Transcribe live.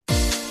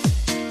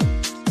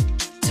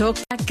Talk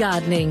Back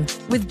Gardening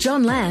with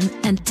John Lamb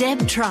and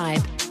Deb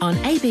Tribe on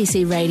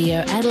ABC Radio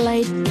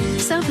Adelaide,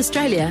 South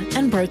Australia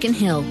and Broken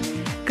Hill.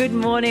 Good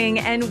morning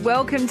and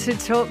welcome to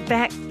Talk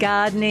Back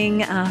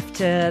Gardening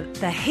after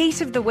the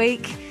heat of the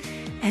week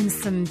and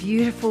some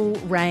beautiful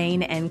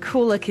rain and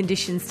cooler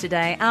conditions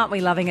today. Aren't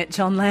we loving it,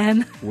 John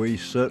Lamb? We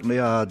certainly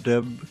are,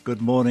 Deb.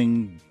 Good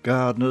morning,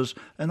 gardeners.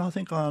 And I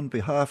think on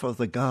behalf of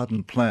the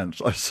garden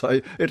plants, I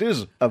say it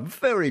is a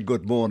very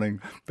good morning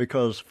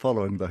because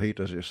following the heat,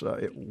 as you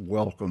say,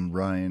 welcome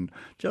rain.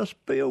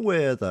 Just be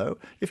aware, though,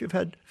 if you've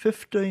had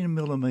 15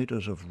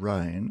 millimetres of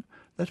rain,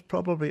 that's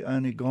probably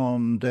only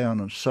gone down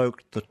and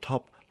soaked the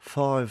top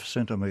 5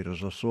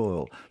 centimetres of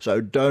soil.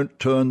 So don't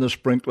turn the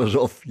sprinklers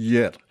off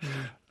yet.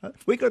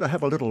 We're going to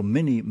have a little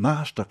mini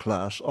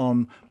masterclass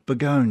on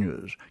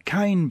begonias,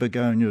 cane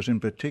begonias in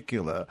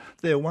particular.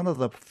 They're one of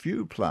the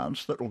few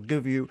plants that will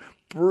give you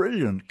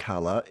brilliant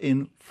colour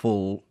in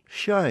full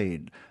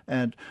shade.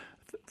 And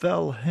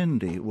Val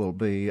Hendy will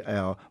be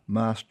our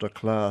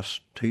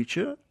masterclass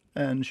teacher,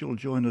 and she'll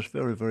join us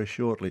very, very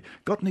shortly.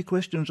 Got any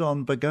questions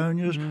on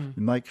begonias?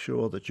 Make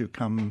sure that you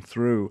come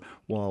through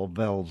while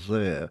Val's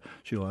there.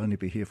 She'll only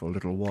be here for a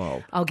little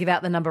while. I'll give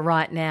out the number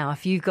right now.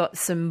 If you've got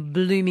some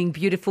blooming,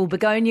 beautiful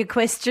begonia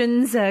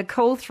questions,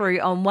 call through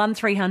on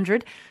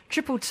 1300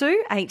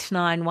 222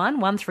 891,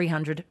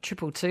 1300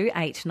 222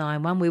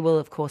 891. We will,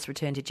 of course,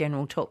 return to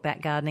general Talk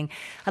Back Gardening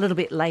a little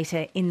bit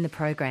later in the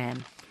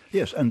program.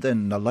 Yes, and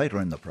then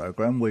later in the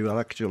program we will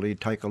actually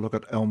take a look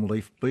at elm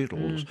leaf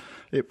beetles.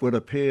 It would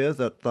appear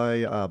that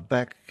they are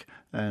back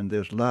and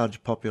there's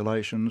large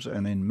populations,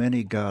 and in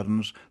many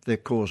gardens they're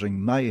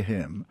causing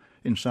mayhem.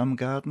 In some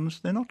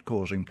gardens they're not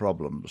causing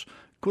problems.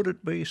 Could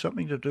it be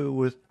something to do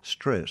with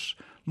stress?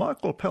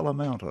 Michael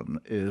Palamountain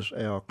is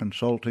our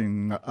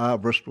consulting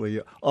arborist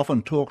we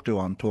often talk to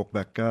on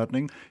Talkback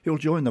Gardening. He'll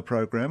join the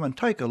program and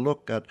take a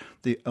look at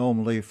the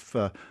elm leaf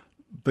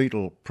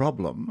beetle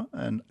problem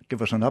and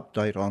give us an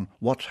update on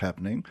what's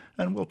happening,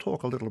 and we'll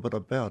talk a little bit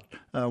about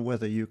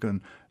whether you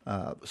can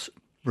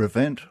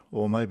prevent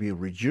or maybe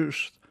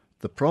reduce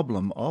the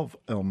problem of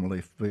elm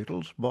leaf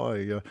beetles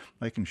by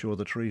making sure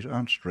the trees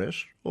aren't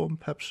stressed, or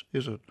perhaps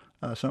is it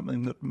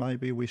something that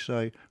maybe we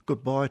say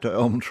goodbye to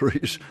elm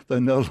trees, they're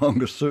no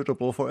longer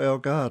suitable for our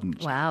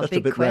gardens. Wow, that's big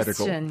a bit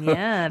question. radical.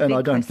 Yeah, and big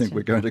I don't question. think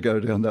we're going to go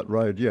down that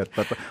road yet,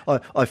 but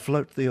I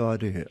float the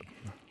idea.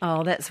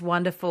 Oh, that's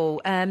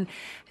wonderful.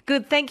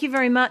 Good. Thank you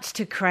very much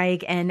to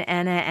Craig and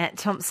Anna at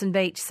Thompson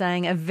Beach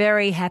saying a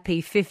very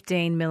happy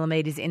 15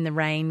 millimetres in the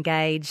rain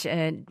gauge.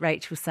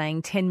 Rachel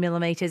saying 10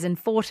 millimetres and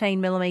 14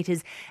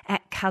 millimetres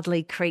at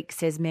Cuddly Creek,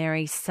 says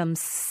Mary. Some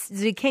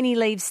zucchini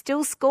leaves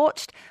still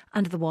scorched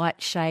under the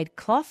white shade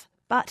cloth,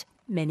 but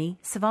many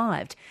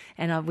survived.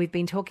 And we've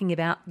been talking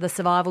about the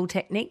survival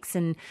techniques,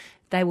 and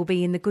they will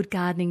be in the Good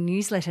Gardening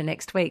newsletter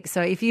next week.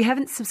 So if you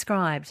haven't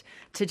subscribed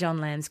to John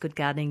Lamb's Good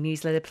Gardening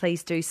newsletter,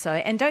 please do so.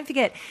 And don't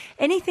forget,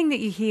 anything that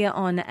you hear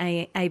on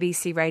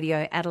ABC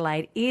Radio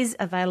Adelaide is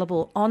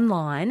available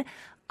online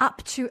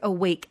up to a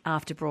week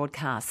after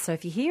broadcast. So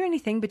if you hear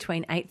anything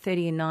between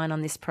 8:30 and 9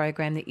 on this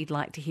program that you'd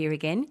like to hear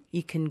again,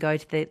 you can go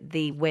to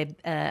the web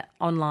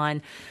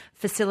online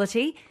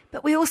facility.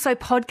 But we also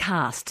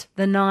podcast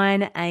the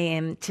 9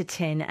 a.m. to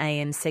 10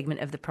 a.m. segment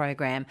of the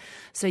program.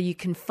 So you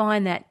can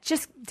find that.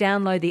 Just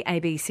download the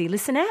ABC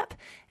Listen app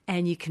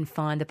and you can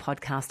find the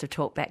podcast of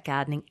Talk Back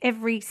Gardening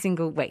every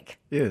single week.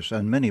 Yes,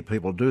 and many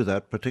people do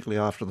that, particularly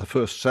after the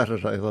first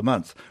Saturday of the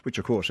month, which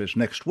of course is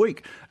next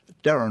week.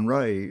 Darren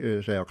Ray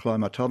is our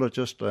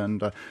climatologist,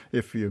 and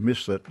if you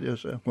miss that,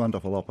 there's a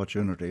wonderful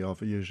opportunity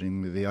of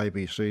using the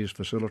ABC's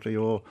facility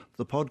or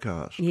the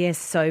podcast. Yes,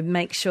 so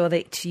make sure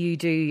that you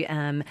do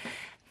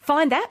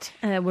find that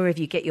wherever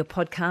you get your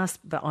podcast,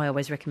 but I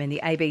always recommend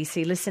the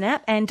ABC Listen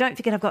app. And don't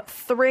forget, I've got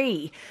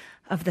 3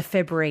 of the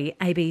February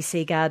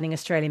ABC Gardening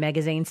Australia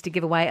magazines to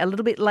give away a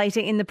little bit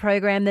later in the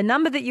program. The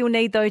number that you'll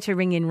need, though, to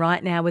ring in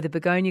right now with a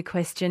begonia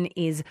question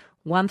is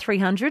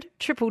 1300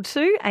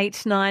 222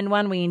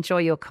 891. We enjoy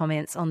your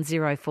comments on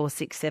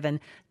 0467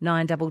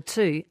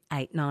 922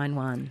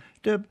 891.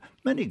 Deb,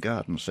 many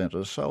garden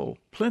centres sell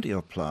plenty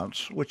of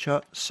plants which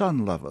are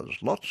sun lovers,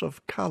 lots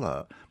of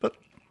colour, but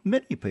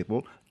many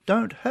people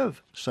don't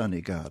have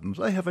sunny gardens.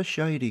 They have a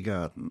shady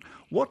garden.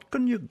 What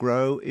can you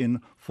grow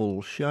in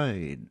full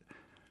shade?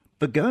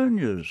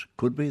 Begonias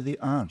could be the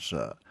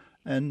answer,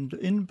 and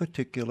in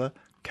particular,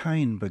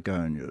 cane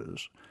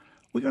begonias.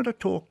 We're going to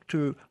talk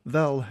to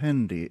Val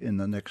Hendy in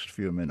the next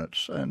few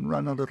minutes and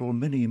run a little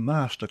mini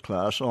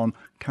masterclass on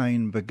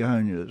cane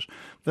begonias.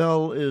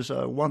 Val is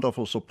a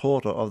wonderful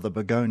supporter of the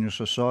Begonia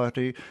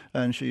Society,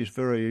 and she's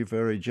very,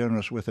 very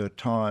generous with her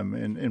time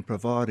in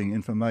providing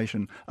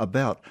information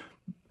about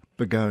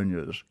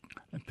begonias,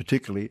 and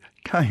particularly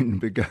cane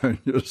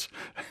begonias,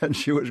 and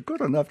she was good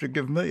enough to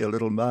give me a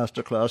little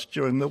masterclass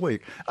during the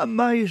week.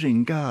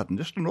 Amazing garden,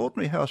 just an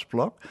ordinary house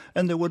block,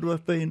 and there would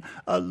have been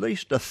at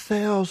least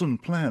 1,000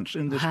 plants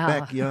in this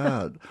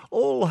backyard,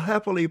 all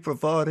happily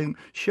providing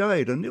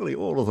shade, and nearly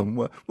all of them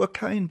were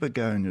cane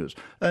begonias,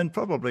 and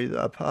probably,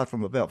 apart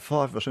from about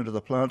 5% of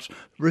the plants,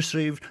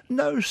 received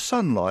no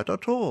sunlight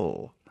at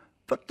all.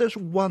 But there's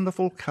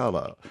wonderful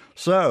colour.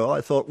 So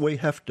I thought we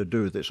have to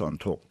do this on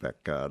Talkback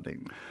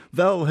Gardening.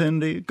 Val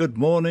Hendy, good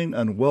morning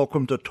and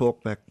welcome to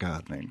Talkback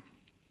Gardening.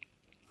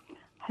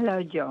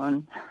 Hello,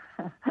 John.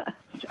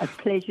 It's a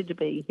pleasure to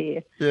be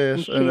here.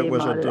 Yes, and it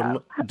was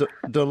a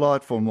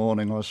delightful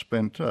morning I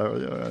spent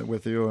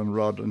with you and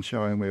Rod and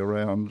showing me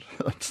around.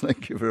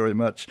 Thank you very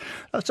much.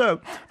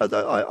 So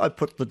I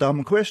put the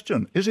dumb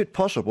question. Is it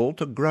possible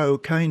to grow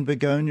cane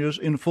begonias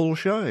in full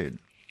shade?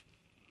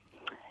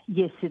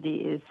 Yes, it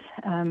is,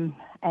 and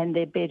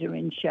they're better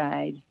in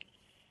shade.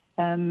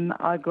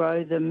 I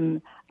grow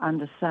them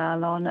under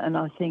Ceylon, and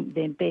I think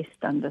they're best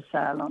under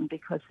Ceylon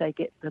because they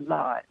get the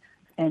light,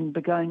 and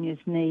begonias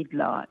need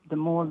light. The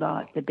more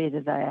light, the better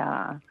they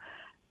are,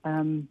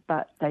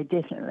 but they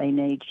definitely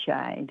need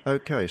shade.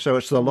 Okay, so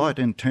it's the light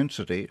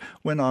intensity.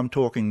 When I'm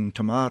talking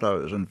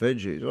tomatoes and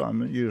veggies,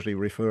 I'm usually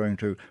referring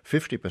to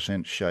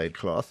 50% shade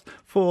cloth.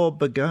 For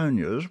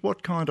begonias,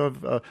 what kind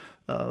of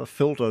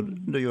filter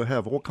do you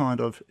have? What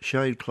kind of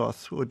shade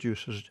cloth would you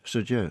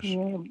suggest?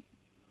 Yeah,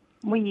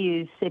 we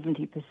use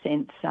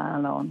 70%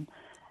 Ceylon,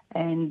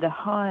 and the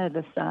higher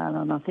the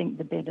Ceylon, I think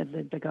the better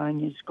the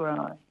begonias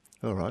grow.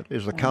 All right.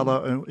 Is the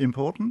colour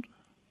important?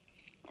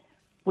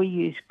 We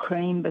use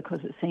cream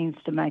because it seems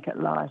to make it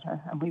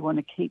lighter, and we want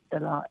to keep the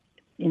light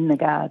in the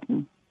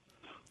garden.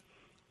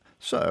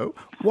 So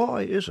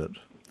why is it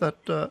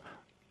that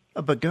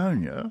a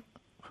begonia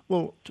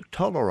will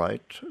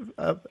tolerate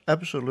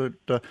absolute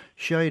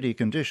shady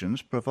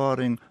conditions,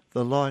 providing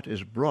the light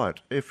is bright?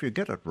 If you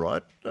get it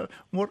right,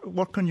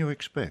 what can you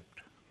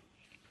expect?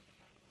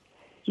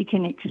 You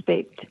can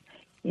expect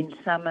in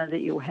summer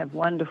that you'll have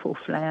wonderful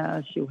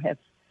flowers. You'll have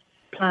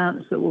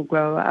plants that will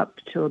grow up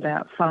to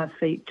about 5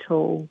 feet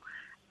tall,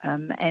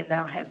 and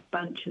they'll have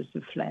bunches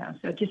of flowers.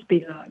 They'll just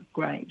be like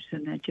grapes,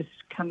 and they just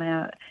come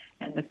out,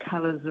 and the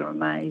colours are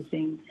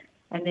amazing,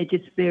 and they're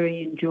just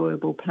very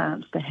enjoyable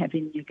plants to have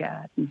in your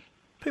garden.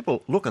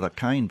 People look at a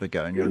cane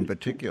begonia in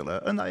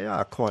particular, and they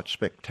are quite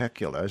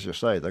spectacular. As you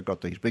say, they've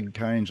got these big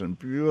canes and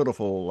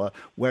beautiful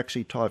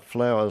waxy-type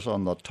flowers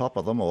on the top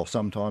of them, or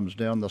sometimes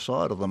down the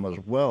side of them as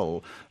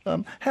well.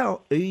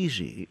 How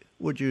easy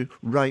would you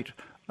rate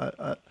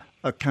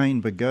a cane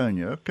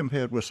begonia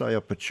compared with, say,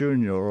 a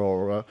petunia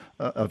or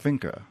a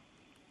vinca?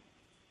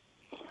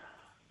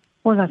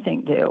 Well, I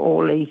think they're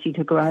all easy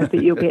to grow,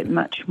 but you'll get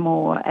much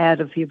more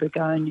out of your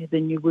begonia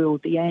than you will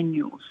the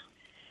annuals.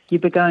 Your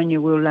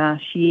begonia will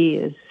last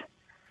years.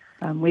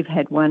 We've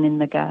had one in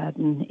the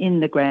garden,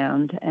 in the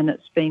ground, and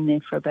it's been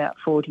there for about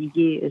 40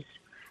 years,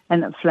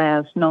 and it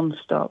flowers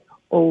non-stop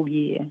all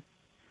year.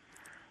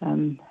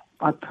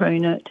 I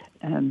prune it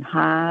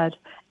hard,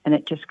 and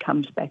it just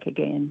comes back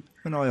again.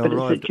 But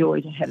it's a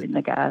joy to have in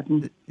the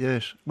garden.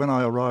 Yes, when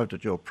I arrived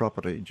at your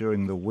property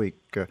during the week,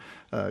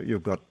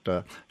 you've got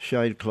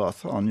shade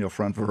cloth on your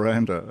front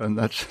veranda, and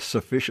that's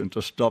sufficient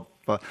to stop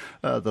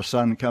the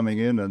sun coming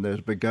in, and there's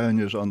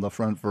begonias on the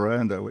front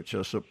veranda, which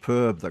are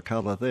superb, the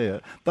colour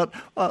there. But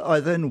I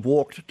then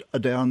walked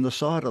down the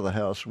side of the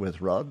house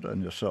with Rod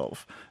and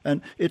yourself,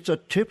 and it's a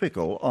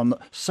typical, on the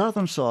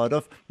southern side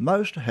of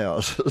most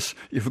houses,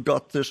 you've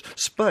got this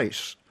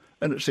space,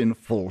 and it's in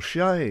full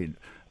shade,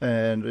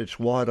 and it's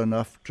wide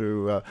enough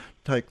to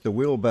take the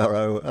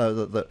wheelbarrow,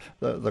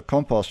 the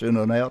compost in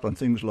and out and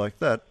things like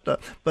that.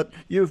 But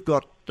you've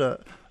got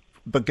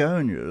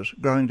begonias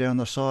growing down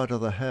the side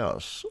of the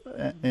house,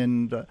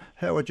 and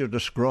how would you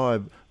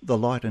describe the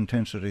light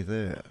intensity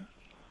there?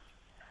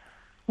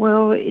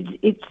 Well,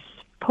 it's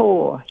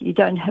poor. You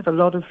don't have a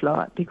lot of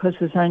light because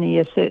there's only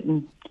a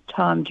certain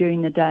time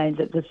during the day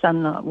that the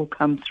sunlight will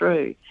come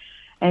through.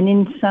 And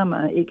in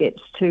summer, it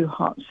gets too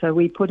hot, so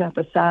we put up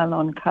a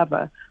Ceylon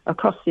cover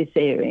across this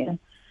area,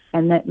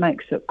 and that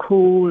makes it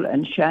cool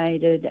and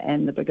shaded,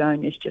 and the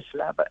begonias just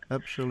love it.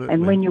 Absolutely.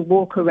 And when you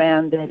walk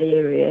around that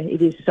area,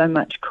 it is so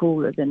much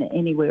cooler than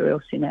anywhere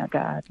else in our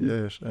garden.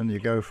 Yes, and you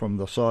go from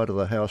the side of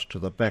the house to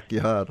the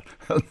backyard,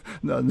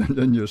 and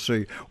then you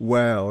see,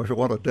 wow, if you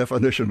want a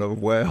definition of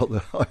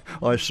wow,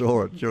 I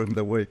saw it during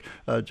the week.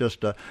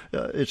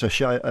 It's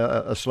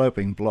a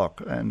sloping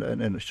block, and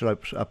it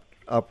slopes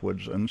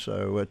upwards, and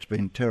so it's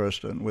been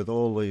terraced and with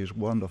all these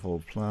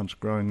wonderful plants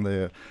growing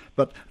there.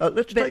 But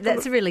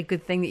that's a really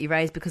good thing that you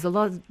raised, because a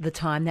lot of the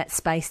time that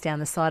space down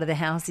the side of the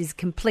house is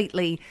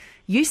completely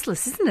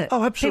useless, isn't it?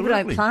 Oh, absolutely.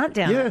 People don't plant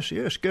down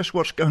Yes. Guess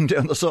what's going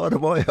down the side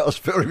of my house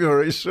very,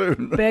 very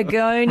soon?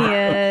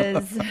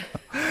 Begonias.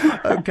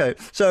 Okay,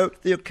 so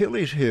the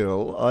Achilles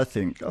heel, I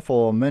think,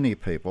 for many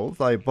people,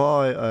 they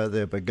buy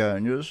their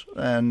begonias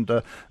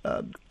and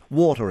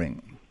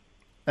watering.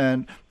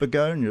 And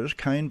begonias,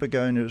 cane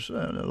begonias,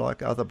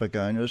 like other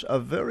begonias, are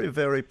very,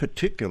 very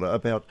particular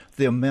about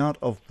the amount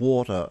of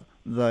water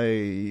they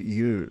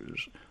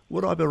use.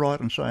 Would I be right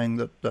in saying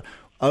that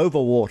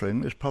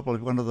overwatering is probably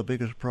one of the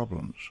biggest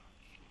problems?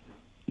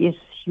 Yes,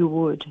 you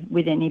would,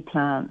 with any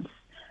plants.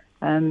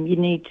 You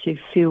need to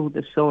fill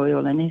the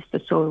soil, and if the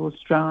soil's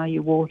dry,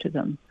 you water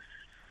them.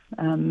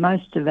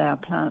 Most of our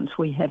plants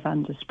we have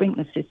under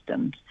sprinkler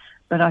systems,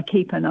 but I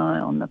keep an eye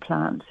on the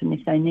plants, and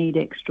if they need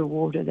extra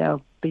water,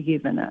 they'll be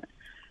given it.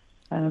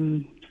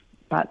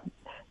 But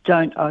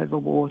don't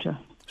overwater.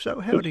 So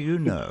how do you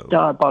know? It's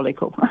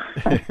diabolical.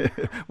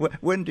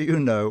 When do you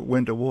know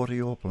when to water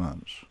your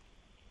plants?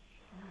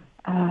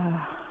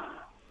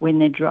 When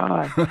they're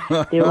dry.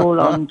 They're all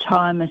on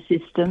timer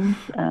systems,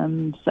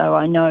 so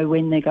I know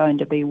when they're going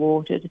to be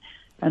watered,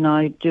 and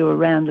I do a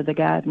round of the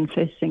garden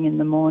first thing in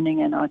the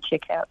morning and I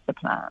check out the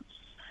plants.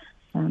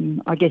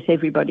 I guess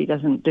everybody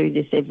doesn't do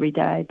this every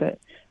day, but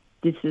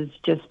this is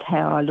just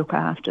how I look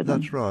after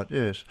them. That's right,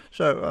 yes.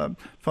 So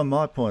from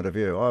my point of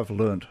view, I've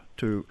learnt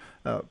to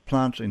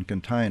plants in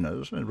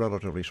containers, in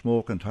relatively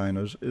small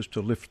containers, is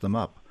to lift them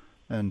up.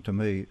 And to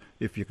me,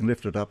 if you can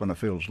lift it up and it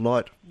feels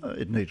light,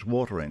 it needs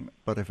watering.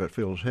 But if it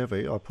feels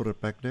heavy, I put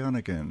it back down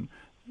again.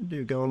 Do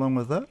you go along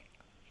with that?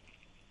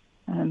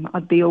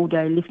 I'd be all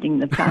day lifting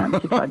the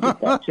plants if I did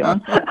that,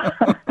 John.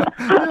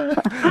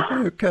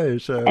 Okay,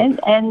 so...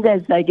 And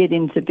as they get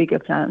into bigger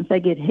plants, they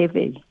get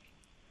heavy.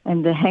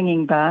 And the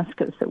hanging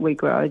baskets that we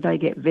grow, they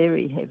get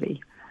very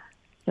heavy.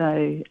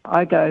 So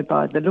I go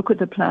by the look of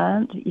the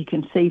plant. You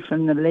can see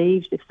from the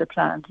leaves if the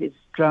plant is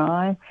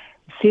dry.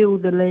 Feel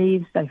the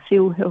leaves, they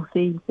feel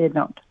healthy, they're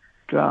not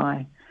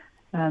dry.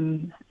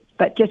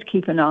 But just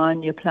keep an eye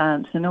on your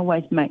plants and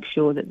always make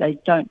sure that they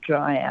don't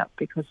dry out,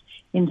 because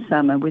in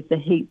summer with the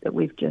heat that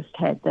we've just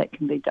had, that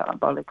can be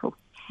diabolical.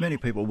 Many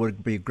people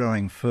would be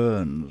growing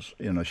ferns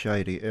in a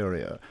shady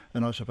area,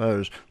 and I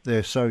suppose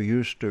they're so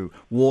used to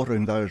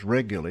watering those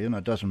regularly, and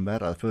it doesn't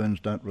matter, ferns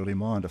don't really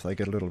mind if they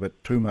get a little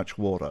bit too much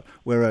water.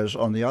 Whereas,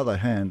 on the other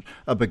hand,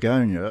 a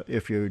begonia,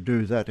 if you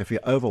do that, if you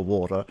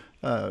overwater,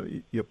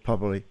 you're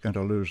probably going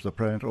to lose the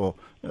plant, or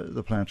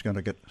the plant's going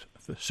to get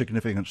a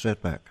significant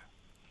setback.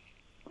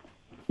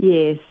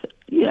 Yes.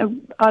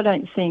 I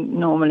don't think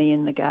normally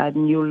in the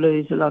garden you'll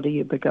lose a lot of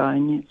your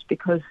begonias,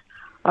 because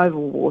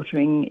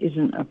overwatering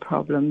isn't a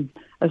problem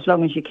as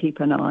long as you keep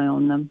an eye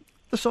on them.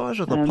 The size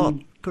of the pot,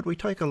 could we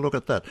take a look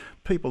at that?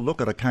 People look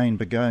at a cane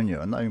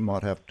begonia and they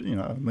might have,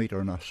 a metre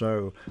and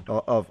so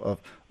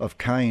of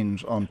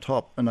canes on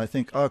top, and they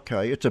think,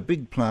 okay, it's a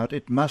big plant,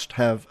 it must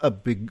have a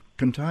big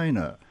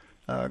container.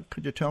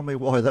 Could you tell me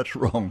why that's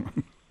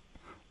wrong?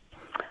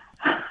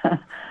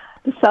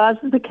 The size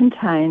of the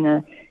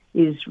container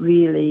is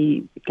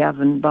really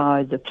governed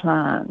by the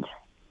plant,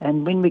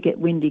 and when we get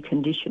windy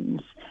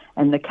conditions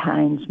and the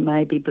canes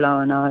may be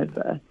blown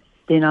over,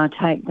 then I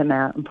take them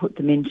out and put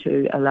them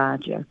into a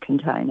larger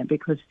container,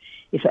 because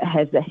if it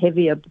has a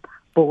heavier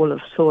ball of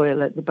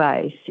soil at the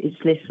base,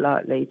 it's less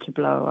likely to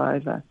blow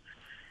over.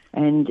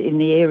 And in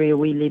the area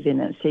we live in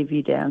at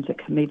Seaview Downs, it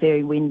can be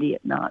very windy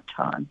at night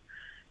time.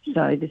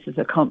 So this is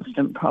a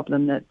constant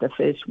problem, that the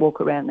first walk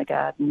around the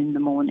garden in the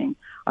morning,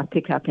 I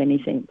pick up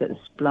anything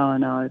that's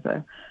blown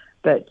over.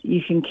 But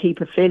you can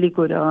keep a fairly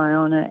good eye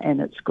on it,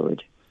 and it's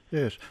good.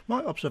 Yes,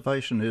 my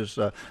observation is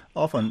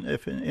often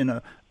if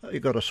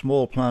you've got a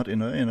small plant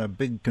in a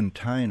big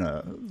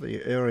container,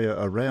 the area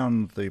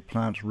around the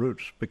plant's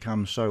roots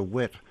becomes so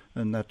wet,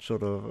 and that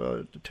sort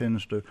of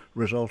tends to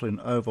result in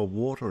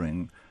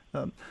overwatering.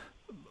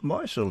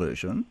 My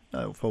solution,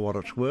 for what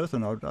it's worth,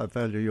 and I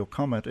value your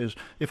comment, is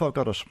if I've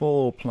got a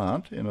small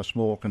plant in a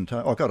small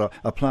container, I've got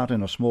a plant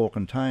in a small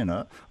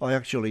container, I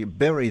actually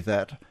bury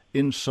that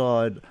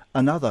inside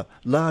another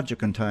larger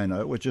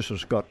container, which just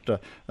has got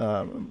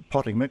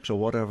potting mix or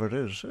whatever it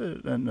is.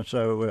 And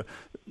so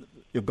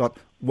you've got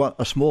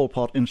a small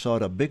pot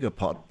inside a bigger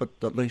pot, but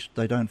at least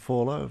they don't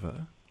fall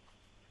over.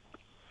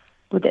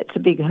 Well, that's a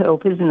big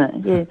help, isn't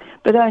it? Yeah,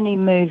 but only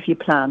move your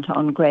plant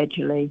on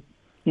gradually.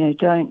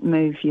 Don't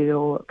move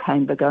your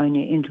cane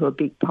begonia into a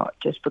big pot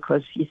just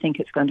because you think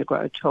it's going to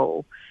grow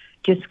tall.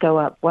 Just go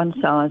up one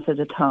size at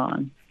a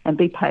time and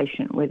be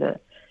patient with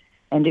it,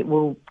 and it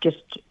will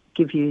just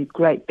give you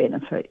great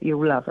benefit.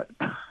 You'll love it.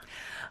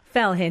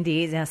 Val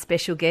Hendy is our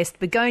special guest.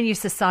 Begonia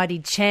Society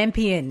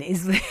Champion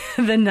is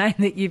the name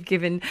that you've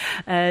given,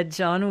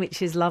 John,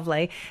 which is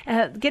lovely.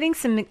 Getting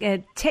some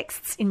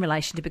texts in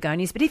relation to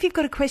begonias, but if you've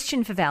got a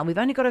question for Val, we've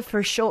only got it for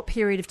a short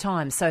period of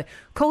time. So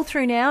call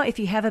through now if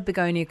you have a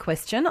begonia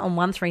question on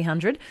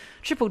 1300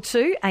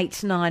 222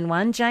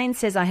 891. Jane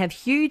says, I have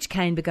huge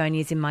cane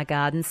begonias in my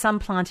garden, some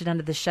planted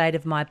under the shade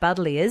of my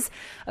buddleias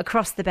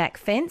across the back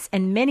fence,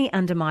 and many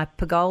under my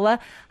pergola,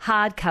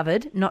 hard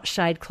covered, not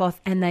shade cloth,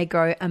 and they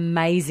grow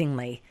amazingly.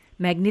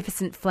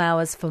 magnificent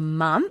flowers for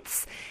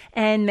months.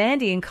 And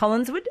Mandy in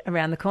Collinswood,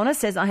 around the corner,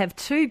 says, I have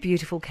 2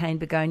 beautiful cane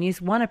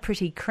begonias, one a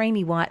pretty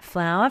creamy white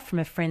flower from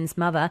a friend's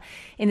mother,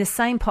 in the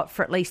same pot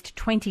for at least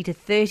 20 to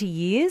 30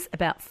 years,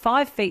 about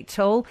 5 feet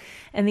tall,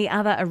 and the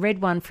other a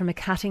red one from a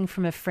cutting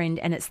from a friend,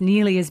 and it's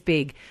nearly as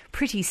big.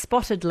 Pretty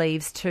spotted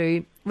leaves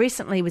too.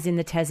 Recently was in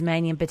the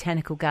Tasmanian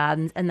Botanical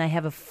Gardens, and they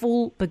have a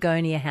full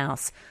begonia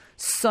house.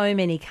 So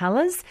many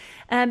colours.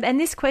 And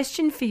this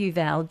question for you,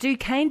 Val, do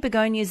cane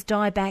begonias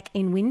die back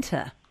in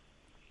winter?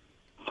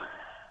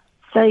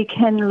 They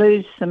can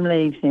lose some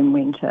leaves in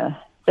winter.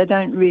 They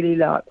don't really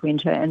like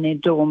winter, and they're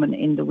dormant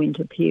in the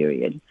winter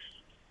period.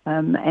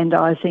 And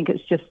I think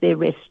it's just their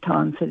rest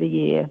time for the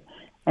year,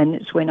 and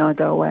it's when I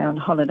go away on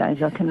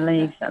holidays I can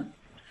leave them.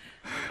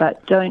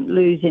 But don't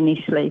lose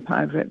any sleep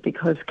over it,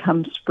 because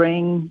come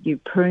spring you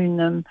prune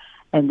them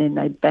and then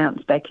they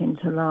bounce back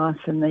into life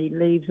and the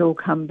leaves all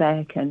come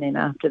back, and then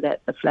after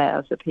that the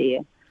flowers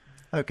appear.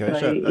 Okay,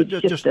 so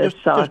it's just a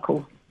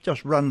cycle.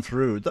 Just run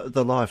through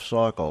the life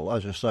cycle.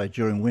 As I say,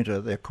 during winter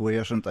they're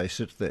quiescent, they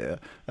sit there.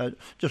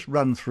 Just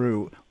run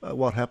through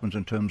what happens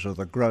in terms of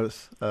the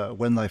growth,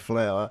 when they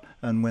flower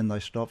and when they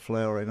stop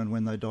flowering and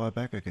when they die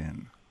back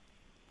again.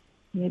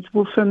 Yes,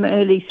 well, from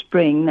early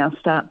spring they'll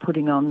start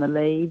putting on the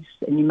leaves,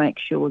 and you make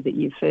sure that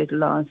you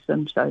fertilise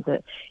them so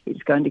that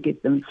it's going to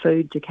give them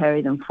food to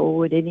carry them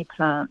forward. Any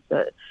plant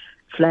that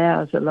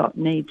flowers a lot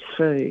needs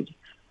food.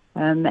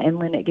 And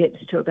when it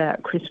gets to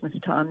about Christmas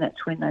time,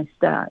 that's when they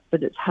start.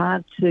 But it's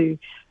hard to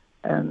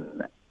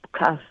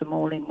class them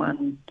all in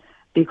one,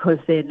 because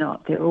they're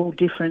not. They're all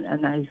different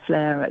and they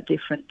flower at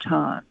different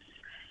times.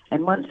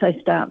 And once they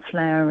start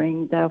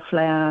flowering, they'll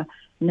flower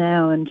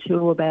now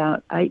until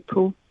about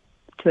April,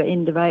 to the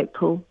end of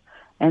April,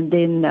 and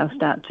then they'll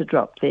start to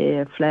drop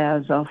their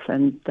flowers off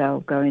and they'll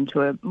go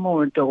into a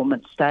more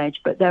dormant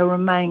stage, but they'll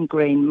remain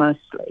green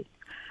mostly.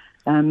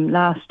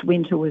 Last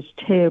winter was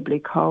terribly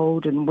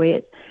cold and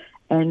wet,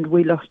 and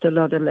we lost a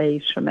lot of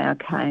leaves from our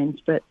canes,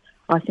 but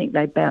I think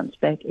they bounced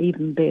back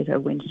even better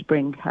when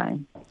spring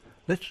came.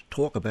 Let's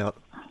talk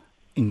about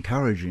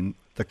encouraging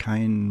the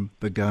cane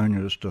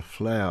begonias to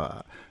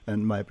flower,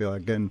 and maybe I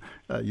can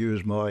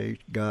use my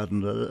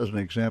garden as an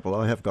example.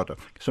 I have got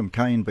some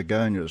cane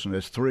begonias, and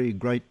there's 3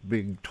 great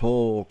big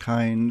tall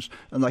canes,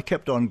 and they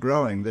kept on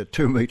growing. They're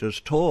 2 metres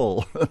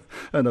tall,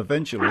 and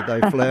eventually they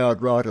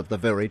flowered right at the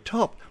very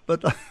top,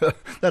 but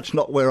that's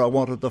not where I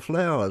wanted the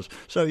flowers.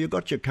 So you've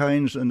got your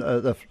canes and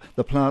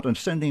the plant and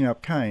sending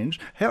up canes.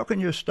 How can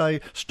you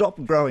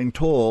stop growing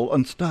tall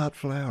and start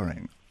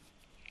flowering?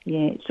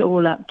 Yeah, it's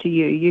all up to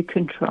you. You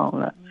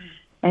control it.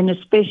 And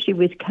especially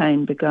with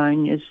cane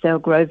begonias, they'll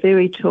grow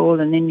very tall,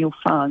 and then you'll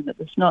find that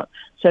there's not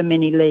so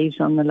many leaves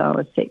on the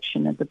lower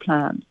section of the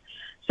plant.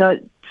 So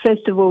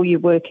first of all, you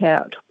work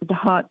out the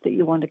height that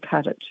you want to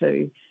cut it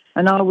to.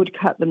 And I would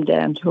cut them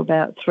down to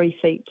about 3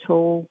 feet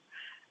tall.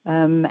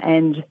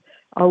 And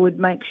I would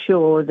make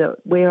sure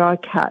that where I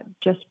cut,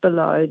 just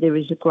below, there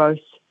is a growth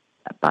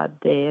bud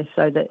there,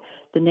 so that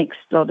the next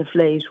lot of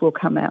leaves will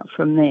come out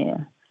from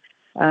there.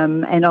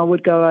 And I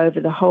would go over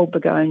the whole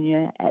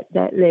begonia at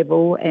that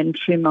level and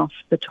trim off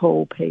the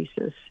tall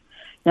pieces.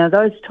 Now,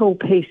 those tall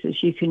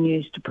pieces you can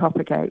use to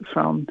propagate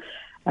from.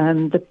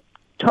 The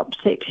top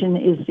section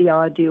is the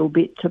ideal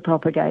bit to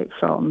propagate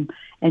from,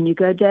 and you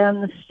go down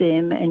the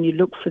stem and you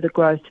look for the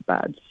growth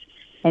buds,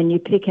 and you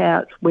pick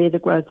out where the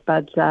growth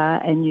buds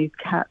are and you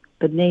cut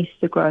beneath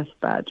the growth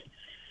bud.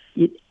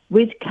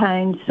 With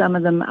canes, some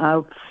of them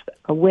are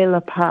well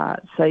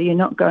apart, so you're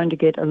not going to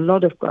get a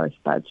lot of growth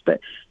buds, but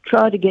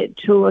try to get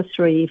 2 or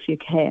 3 if you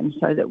can,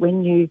 so that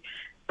when you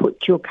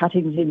put your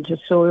cuttings into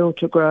soil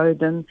to grow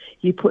them,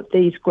 you put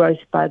these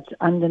growth buds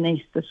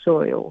underneath the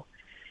soil.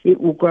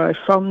 It will grow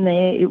from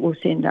there, it will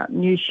send up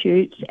new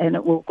shoots, and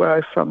it will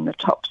grow from the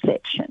top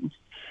section.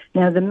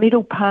 Now, the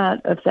middle part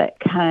of that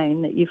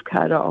cane that you've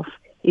cut off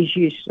is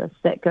useless.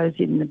 That goes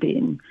in the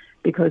bin,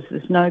 because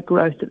there's no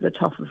growth at the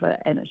top of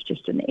it and it's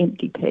just an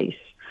empty piece.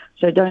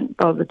 So don't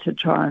bother to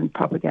try and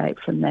propagate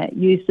from that.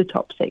 Use the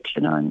top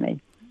section only.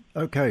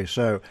 Okay,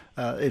 so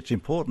it's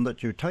important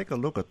that you take a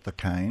look at the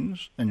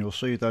canes, and you'll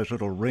see those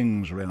little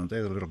rings around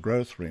there, the little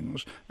growth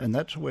rings, and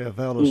that's where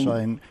Val is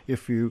saying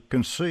if you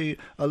can see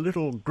a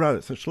little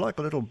growth, it's like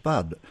a little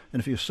bud, and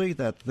if you see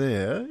that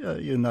there,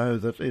 you know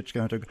that it's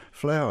going to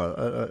flower,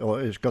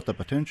 or it's got the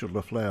potential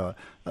to flower.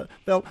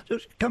 Val,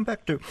 just come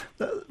back to...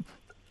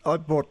 I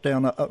brought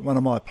down one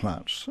of my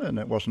plants, and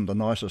it wasn't the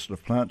nicest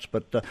of plants,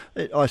 but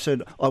I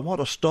said, I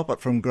want to stop it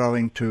from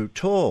growing too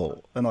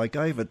tall, and I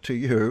gave it to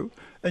you,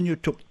 and you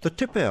took the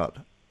tip out.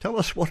 Tell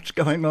us what's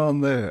going on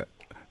there.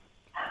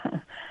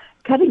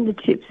 Cutting the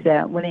tips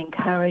out will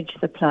encourage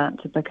the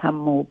plant to become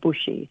more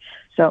bushy,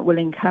 so it will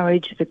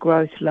encourage the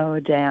growth lower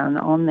down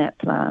on that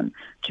plant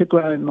to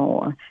grow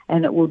more,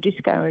 and it will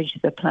discourage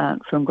the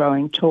plant from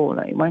growing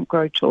taller. It won't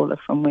grow taller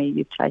from where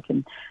you've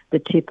taken the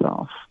tip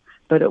off,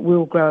 but it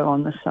will grow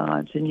on the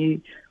sides, and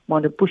you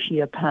want a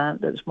bushier plant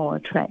that's more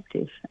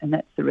attractive, and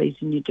that's the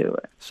reason you do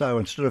it. So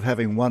instead of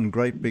having one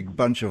great big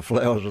bunch of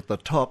flowers at the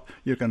top,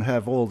 you can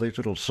have all these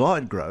little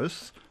side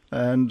growths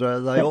and they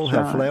That's all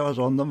have right. flowers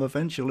on them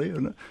eventually,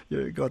 and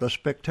you've got a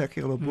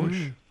spectacular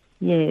bush.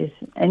 Yes,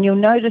 and you'll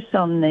notice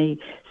on the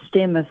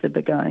stem of the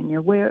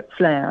begonia, where it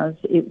flowers,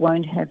 it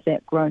won't have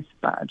that growth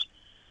bud.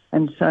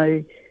 And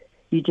so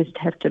you just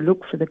have to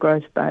look for the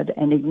growth bud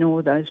and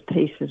ignore those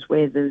pieces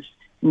where there's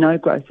no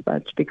growth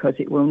buds, because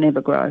it will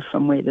never grow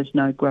from where there's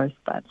no growth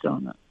buds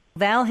on it.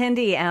 Val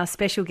Hendy, our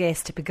special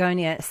guest,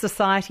 Begonia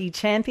Society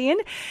champion.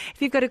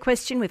 If you've got a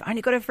question, we've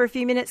only got it for a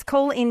few minutes.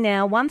 Call in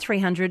now,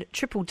 1300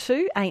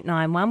 222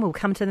 891. We'll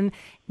come to them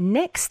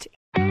next.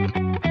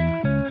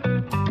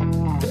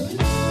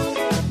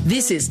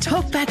 This is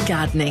Talk Back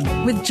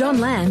Gardening with John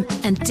Lamb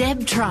and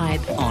Deb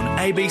Tribe. On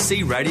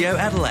ABC Radio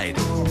Adelaide.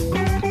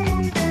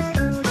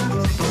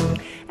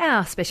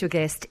 Our special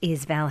guest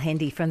is Val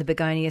Hendy from the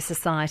Begonia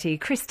Society.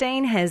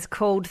 Christine has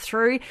called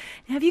through.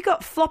 Have you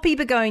got floppy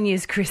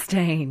begonias,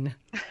 Christine?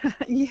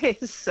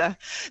 Yes,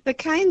 the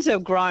canes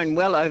have grown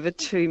well over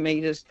 2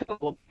 metres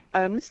tall.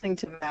 Listening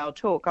to Val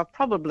talk, I've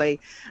probably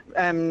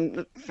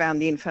found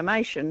the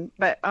information,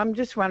 but I'm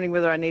just wondering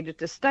whether I needed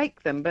to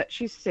stake them. But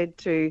she said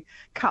to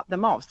cut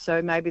them off,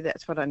 so maybe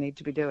that's what I need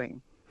to be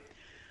doing.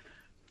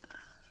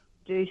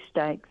 Do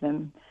stake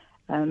them.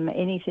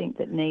 Anything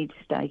that needs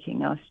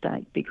staking, I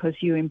stake, because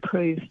you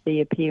improve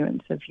the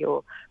appearance of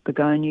your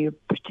begonia, you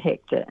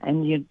protect it,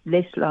 and you're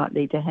less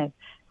likely to have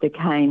the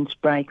canes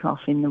break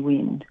off in the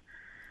wind.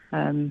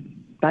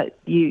 But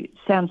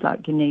sounds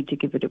like you need to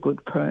give it a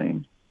good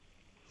prune.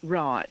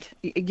 Right.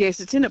 Yes,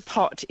 it's in a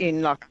pot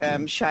in like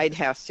shade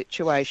house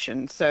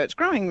situation, so it's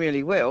growing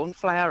really well and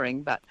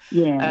flowering, but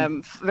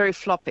very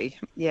floppy.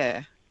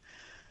 Yeah.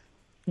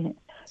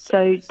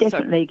 So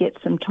definitely get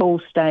some tall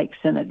stakes,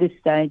 and at this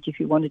stage, if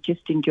you want to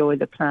just enjoy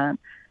the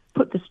plant,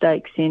 put the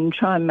stakes in,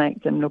 try and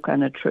make them look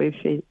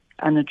unobtrusive,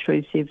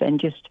 and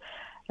just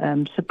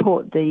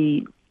support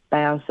the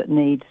boughs that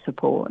need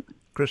support.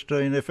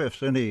 Christine, if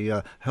it's any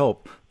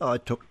help, I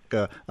took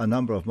a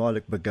number of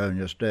lilac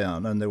begonias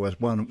down, and there was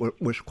one which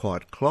was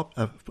quite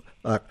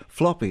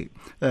floppy,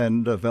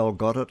 and Val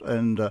got it,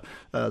 and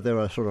there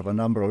are sort of a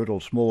number of little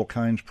small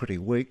canes, pretty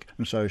weak,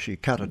 and so she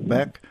cut it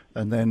back,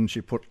 and then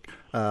she put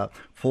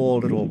 4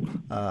 little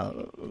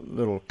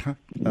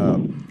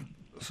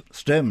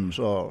stems,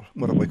 or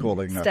what are we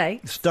calling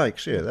Stakes.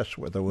 Stakes, yeah, that's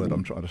the word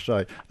I'm trying to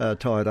say,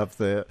 tied up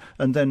there.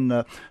 And then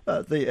the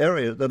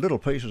little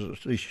pieces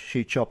that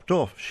she chopped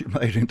off, she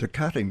made into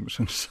cuttings.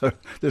 And so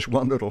this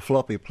one little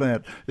floppy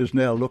plant is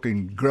now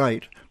looking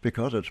great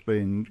because it's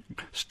been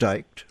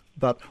staked,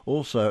 but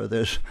also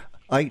there's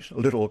 8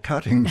 little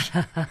cuttings.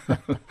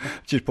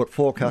 She's put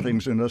 4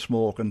 cuttings in a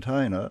small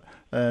container,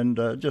 and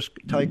just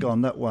take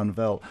on that one,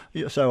 Val.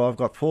 So I've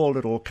got 4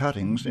 little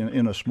cuttings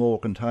in a small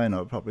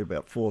container, probably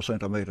about 4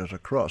 centimetres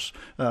across.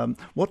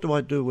 What do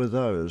I do with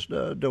those?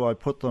 Do I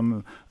put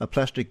them a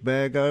plastic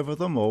bag over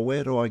them, or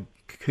where do I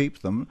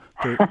keep them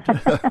so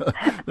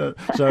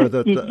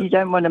that you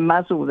don't want to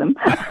muzzle them?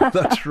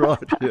 That's right.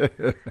 Yeah.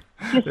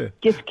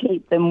 Just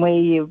keep them where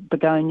your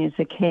begonias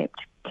are kept.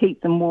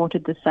 Keep them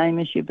watered the same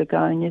as your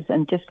begonias,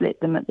 and just let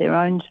them at their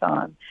own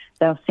time.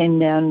 They'll send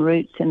down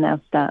roots and they'll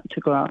start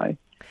to grow.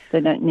 They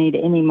don't need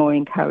any more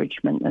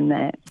encouragement than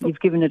that. You've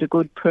given it a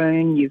good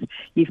prune.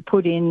 You've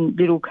put in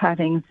little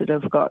cuttings that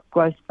have got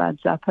growth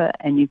buds up it,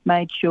 and you've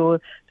made sure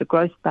the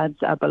growth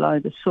buds are below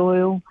the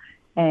soil,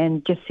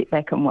 and just sit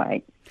back and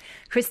wait.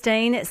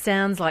 Christine, it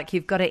sounds like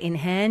you've got it in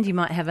hand. You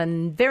might have a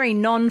very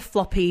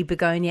non-floppy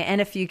begonia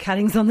and a few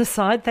cuttings on the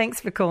side.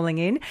 Thanks for calling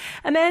in.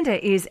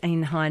 Amanda is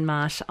in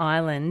Hindmarsh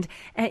Island.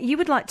 You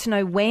would like to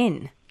know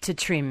when to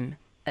trim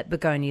at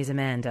begonias,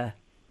 Amanda?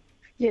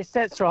 Yes,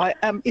 that's right.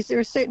 Is there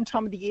a certain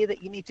time of the year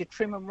that you need to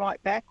trim them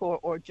right back,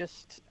 or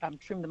just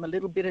trim them a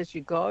little bit as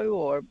you go?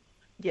 Or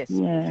yes,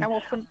 how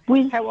often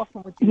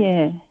would you?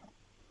 Yeah,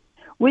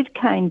 with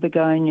cane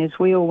begonias,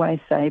 we always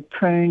say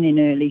prune in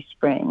early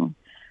spring.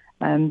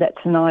 That's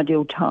an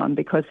ideal time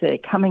because they're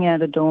coming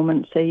out of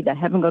dormancy, they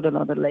haven't got a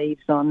lot of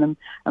leaves on them,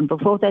 and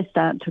before they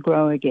start to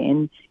grow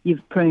again,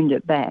 you've pruned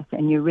it back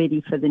and you're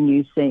ready for the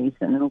new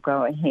season. It'll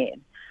go ahead.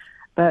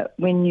 But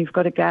when you've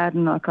got a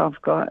garden like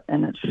I've got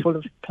and it's full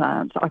of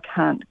plants, I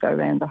can't go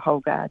around the whole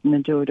garden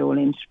and do it all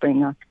in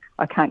spring.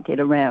 I can't get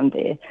around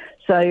there.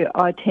 So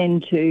I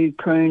tend to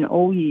prune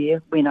all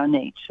year when I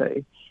need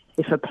to.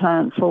 If a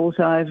plant falls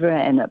over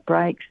and it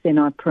breaks, then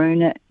I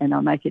prune it and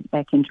I make it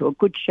back into a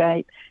good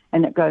shape,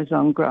 and it goes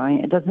on growing.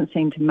 It doesn't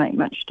seem to make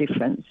much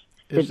difference.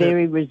 They're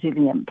very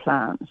resilient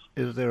plants.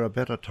 Is there a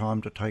better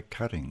time to take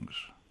cuttings?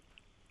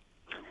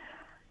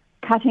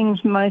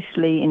 Cuttings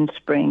mostly in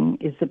spring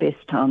is the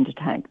best time to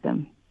take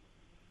them.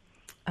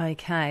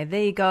 Okay,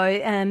 there you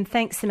go.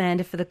 Thanks,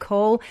 Amanda, for the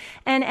call.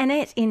 And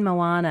Annette in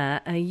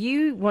Moana,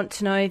 you want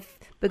to know if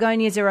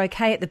begonias are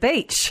okay at the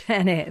beach,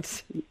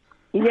 Annette?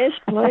 Yes,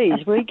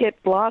 please. We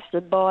get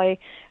blasted by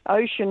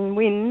ocean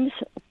winds,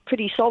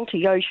 pretty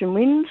salty ocean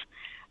winds.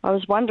 I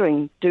was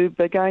wondering, do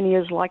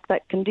begonias like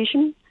that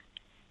condition?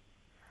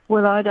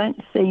 Well, I don't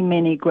see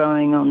many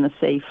growing on the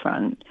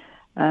seafront.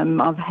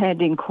 I've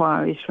had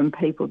inquiries from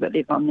people that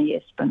live on the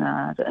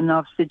Esplanade, and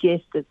I've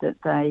suggested that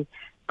they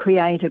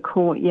create a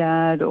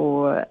courtyard,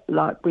 or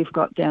like we've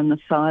got down the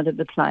side of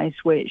the place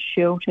where it's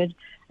sheltered,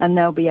 and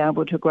they'll be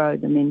able to grow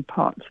them in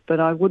pots. But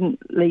I wouldn't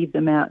leave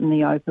them out in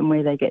the open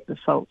where they get the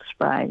salt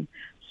spray.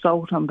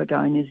 Salt on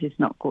begonias is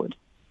not good.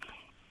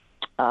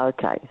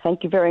 Okay,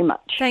 thank you very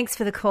much. Thanks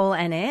for the call,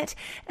 Annette.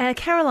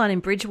 Caroline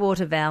in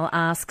Bridgewater, Val,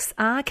 asks,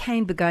 are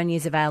cane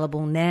begonias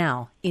available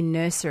now in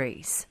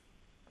nurseries?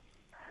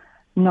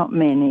 Not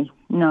many,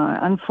 no.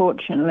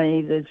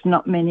 Unfortunately, there's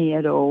not many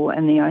at all,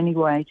 and the only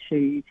way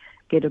to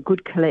get a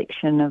good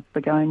collection of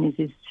begonias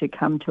is to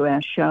come to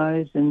our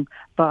shows and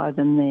buy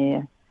them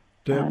there.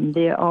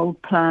 They're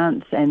old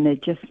plants, and they're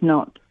just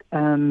not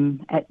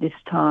at this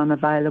time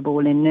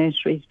available in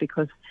nurseries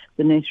because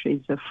the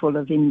nurseries are full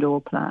of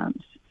indoor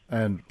plants.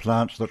 And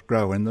plants that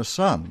grow in the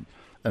sun,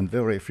 and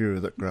very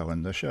few that grow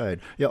in the shade.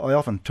 Yeah, I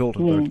often talk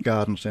to the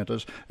garden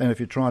centres, and if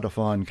you try to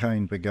find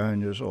cane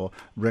begonias or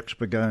Rex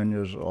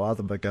begonias or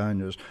other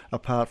begonias,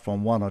 apart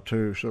from one or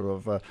two sort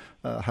of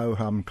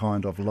ho-hum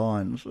kind of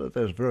lines,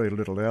 there's very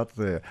little out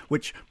there,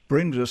 which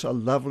brings us a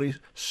lovely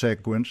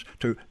sequence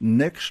to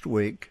next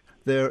week.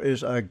 There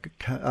is a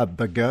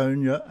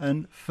begonia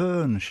and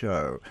fern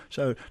show.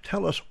 So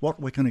tell us what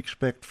we can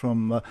expect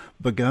from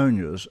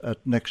begonias at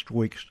next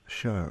week's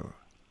show.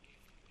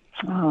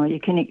 Oh, you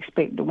can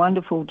expect a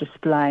wonderful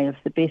display of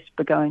the best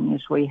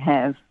begonias we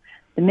have.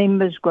 The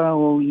members grow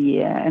all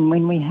year, and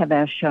when we have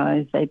our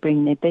shows, they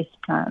bring their best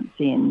plants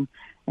in,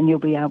 and you'll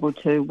be able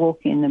to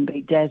walk in and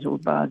be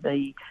dazzled by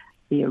the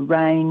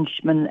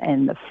arrangement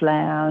and the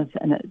flowers.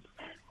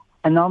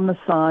 And on the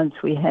sides,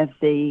 we have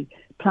the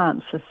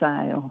plants for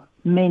sale,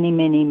 many,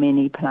 many,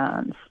 many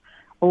plants,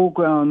 all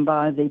grown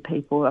by the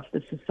people of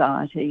the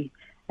society.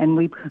 And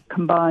we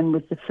combine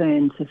with the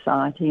Fern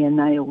Society, and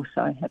they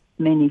also have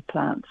many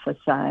plants for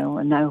sale,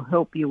 and they'll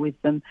help you with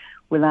them.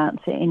 We'll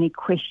answer any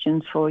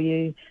questions for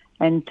you.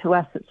 And to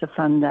us, it's a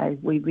fun day.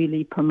 We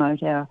really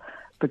promote our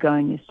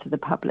begonias to the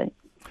public.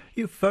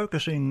 You're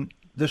focusing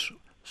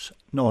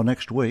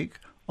next week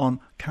on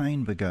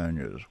cane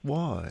begonias.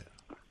 Why?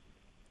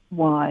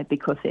 Why?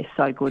 Because they're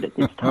so good at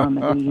this time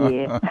of the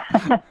year.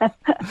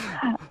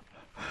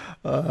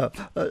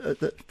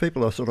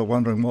 People are sort of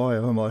wondering why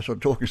am I sort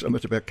of talking so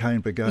much about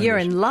cane begonias. You're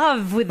in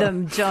love with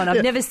them, John.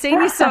 I've never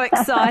seen you so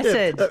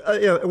excited.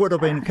 It would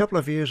have been a couple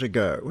of years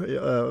ago.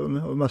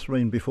 It must have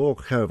been before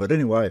COVID.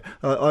 Anyway,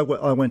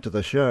 I went to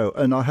the show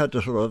and I had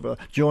to sort of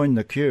join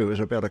the queue. It was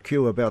about a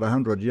queue about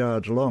 100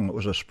 yards long. It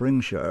was a spring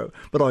show.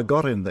 But I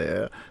got in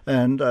there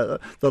and the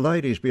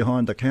ladies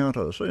behind the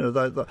counters,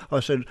 I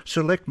said,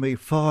 select me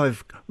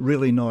 5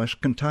 really nice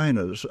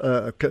containers,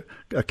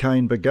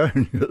 cane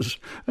begonias,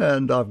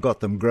 and I've got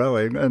them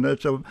growing, and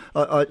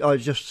I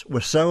just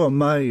was so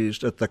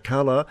amazed at the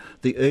colour,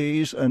 the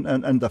ease,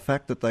 and the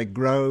fact that they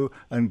grow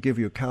and give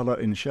you colour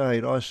in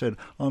shade. I said,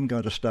 I'm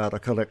going to start a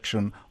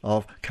collection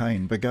of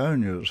cane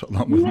begonias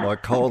along with my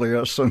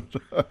coleus and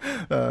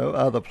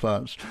other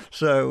plants.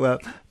 So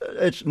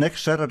it's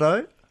next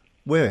Saturday?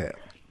 Where?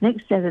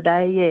 Next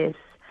Saturday, yes.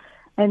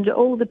 And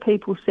all the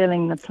people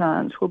selling the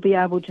plants will be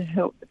able to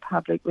help the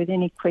public with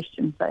any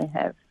questions they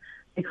have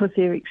because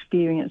they're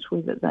experienced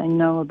with it, they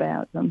know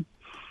about them.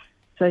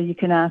 So you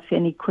can ask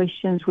any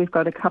questions. We've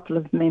got a couple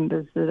of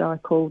members that I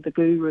call the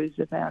gurus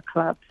of our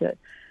club that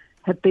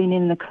have been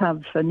in the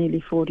club for nearly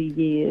 40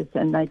 years,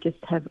 and they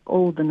just have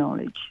all the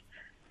knowledge.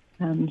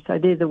 So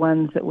they're the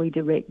ones that we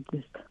direct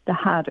the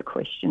harder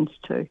questions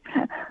to.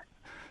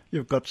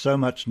 You've got so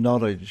much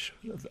knowledge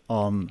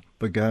on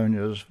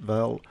begonias,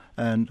 Val,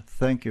 and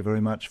thank you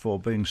very much for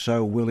being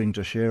so willing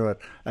to share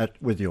it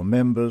with your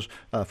members,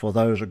 for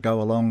those that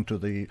go along to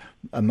the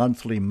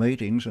monthly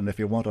meetings. And if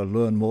you want to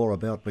learn more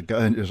about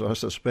begonias, I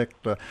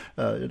suspect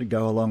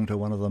go along to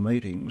one of the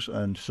meetings,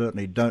 and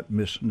certainly don't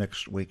miss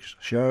next week's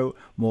show.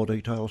 More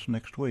details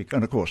next week.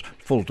 And, of course,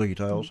 full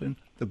details in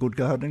the Good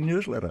Gardening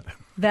newsletter.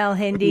 Val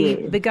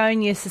Hendy,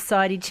 Begonia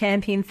Society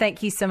champion,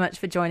 thank you so much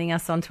for joining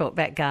us on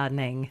Talkback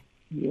Gardening.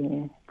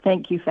 Yeah,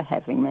 thank you for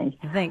having me.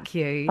 Thank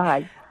you.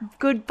 Bye.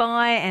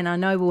 Goodbye, and I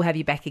know we'll have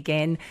you back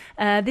again.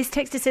 This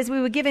texter says we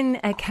were given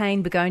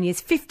cane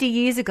begonias 50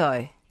 years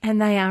ago, and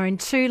they are in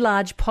 2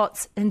 large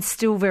pots and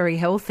still very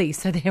healthy,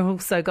 so they've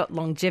also got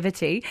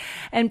longevity.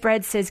 And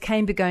Brad says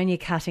cane begonia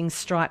cuttings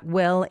strike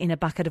well in a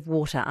bucket of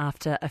water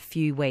after a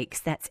few weeks.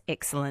 That's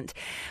excellent.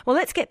 Well,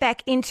 let's get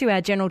back into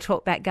our general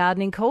Talkback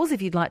Gardening calls.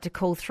 If you'd like to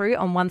call through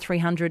on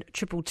 1300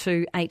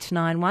 222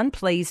 891,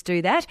 please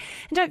do that.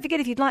 And don't forget,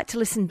 if you'd like to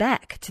listen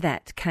back to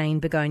that cane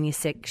begonia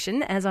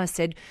section, as I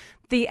said,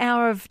 the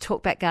hour of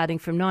Talkback Gardening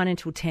from 9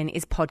 until 10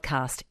 is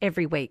podcast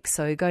every week.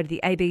 So go to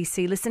the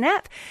ABC Listen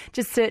app,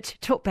 just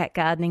search Talkback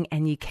Gardening,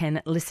 and you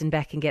can listen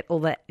back and get all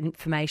that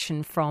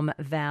information from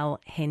Val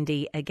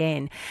Hendy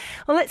again.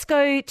 Well, let's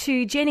go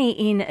to Jenny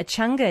in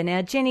Echunga.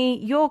 Now, Jenny,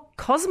 your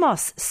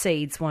cosmos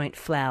seeds won't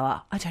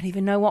flower. I don't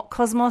even know what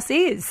cosmos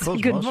is.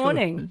 Cosmos, good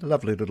morning. A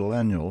lovely little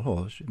annual.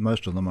 Oh,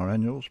 most of them are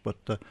annuals, but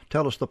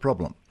tell us the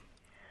problem.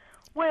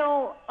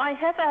 Well, I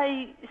have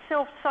a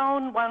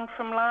self-sown one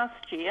from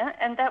last year,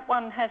 and that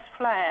one has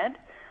flowered.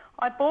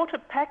 I bought a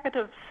packet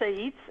of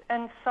seeds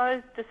and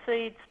sowed the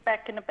seeds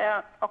back in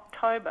about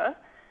October.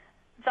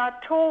 They're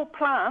tall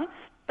plants,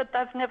 but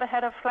they've never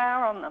had a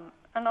flower on them.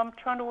 And I'm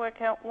trying to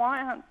work out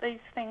why aren't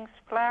these things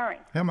flowering?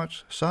 How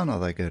much sun are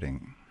they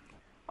getting?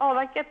 Oh,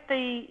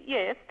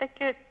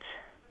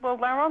 well,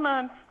 they're on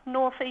the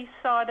northeast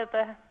side of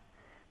the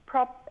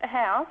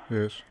house.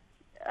 Yes.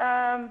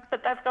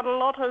 But they've got a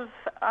lot of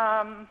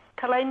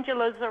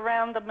calendulas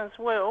around them as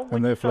well.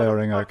 And they're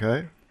flowering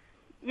okay?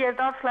 Yeah,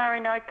 they're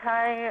flowering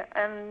okay,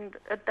 and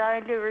a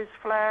dahlia is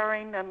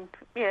flowering, and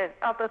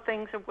other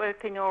things are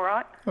working all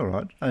right. All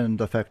right, and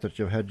the fact that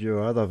you've had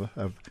your other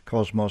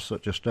cosmos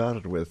that you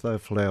started with,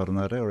 they've flowered in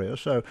that area,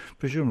 so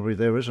presumably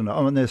there isn't.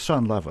 I mean, they're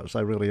sun lovers.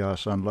 They really are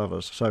sun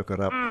lovers. Soak it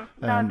up.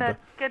 No, they're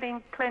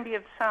getting plenty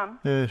of sun.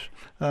 Yes.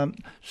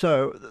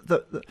 So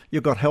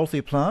you've got healthy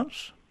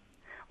plants.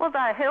 Well,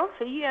 they're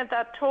healthy. Yeah,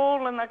 they're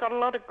tall and they've got a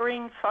lot of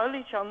green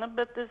foliage on them,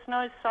 but there's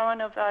no sign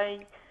of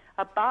a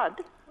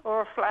bud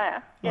or a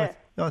flower. Yeah.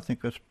 I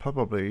think that's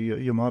probably,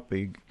 you might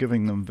be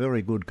giving them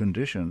very good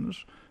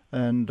conditions,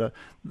 and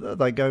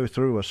they go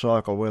through a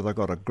cycle where they've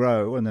got to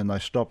grow, and then they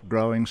stop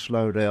growing,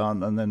 slow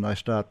down, and then they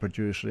start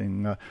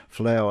producing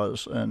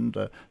flowers, and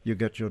you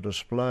get your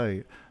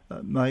display.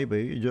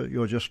 Maybe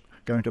you're just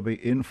going to be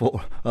in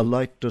for a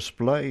late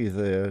display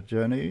there,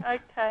 Jenny.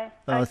 Okay.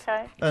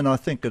 And I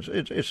think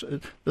it's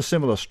a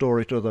similar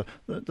story to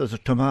the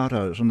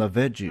tomatoes and the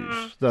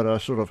veggies that are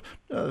sort of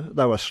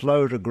they were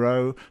slow to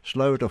grow,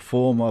 slow to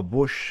form a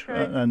bush,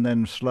 and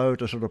then slow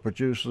to sort of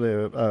produce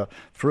their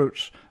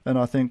fruits. And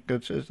I think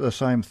it's the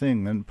same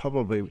thing. And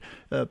probably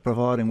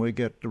providing we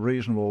get a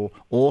reasonable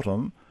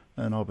autumn.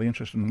 And I'll be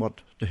interested in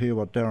to hear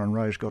what Darren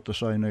Ray's got to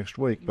say next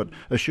week. But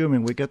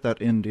assuming we get that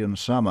Indian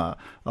summer,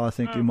 I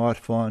think you might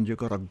find you've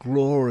got a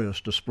glorious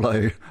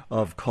display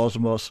of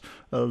cosmos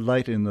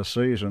late in the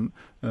season.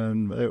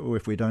 And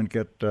if we don't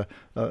get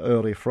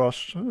early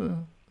frosts,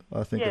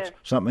 I think it's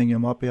something you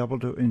might be able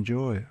to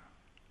enjoy.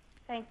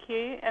 Thank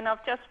you. And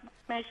I've just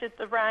measured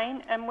the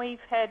rain, and we've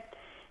had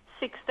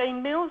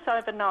 16 mils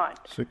overnight.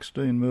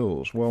 16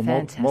 mils. Well,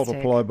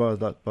 multiply by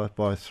that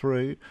by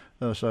 3,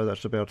 so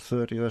that's about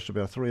 30. That's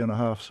about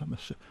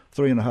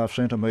 3.5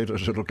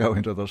 centimetres it'll go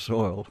into the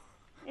soil.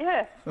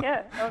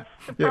 Yeah. I was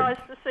surprised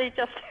to see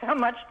just how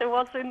much there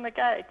was in the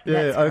gate.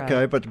 Yeah,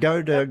 okay, but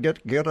go down,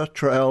 get a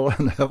trowel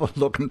and have a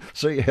look and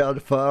see how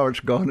far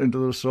it's gone into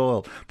the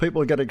soil.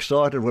 People get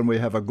excited when we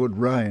have a good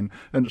rain,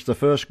 and it's the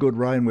first good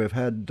rain we've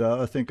had,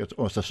 I think it's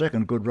the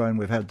second good rain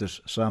we've had this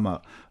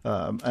summer,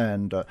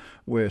 and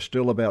we're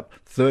still about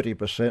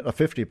 30% or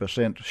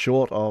 50%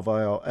 short of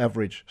our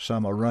average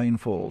summer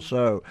rainfall.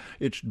 So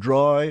it's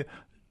dry,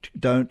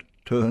 don't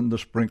turn the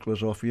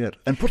sprinklers off yet.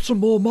 And put some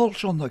more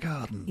mulch on the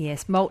garden.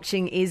 Yes,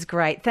 mulching is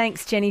great.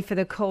 Thanks, Jenny, for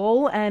the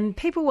call. And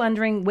people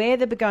wondering where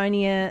the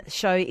Begonia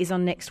show is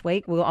on next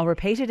week. Well, I'll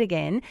repeat it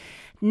again.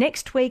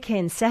 Next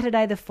weekend,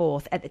 Saturday the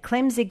 4th, at the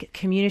Clemzig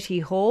Community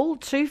Hall,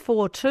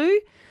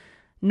 242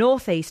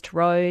 North East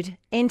Road.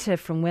 Enter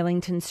from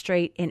Wellington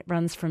Street. It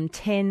runs from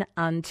 10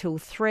 until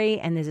 3,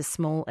 and there's a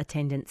small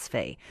attendance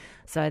fee.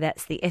 So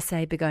that's the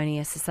SA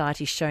Begonia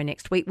Society show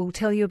next week. We'll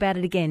tell you about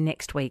it again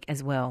next week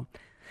as well.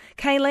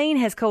 Kayleen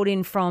has called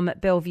in from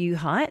Bellevue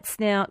Heights.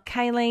 Now,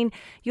 Kayleen,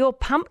 your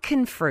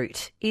pumpkin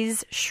fruit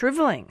is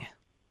shrivelling.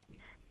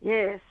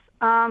 Yes.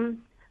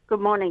 Good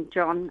morning,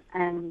 John.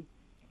 And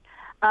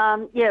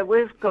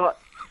we've got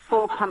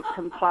 4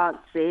 pumpkin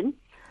plants in.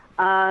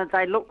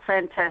 They look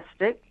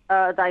fantastic.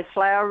 They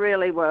flower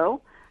really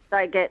well.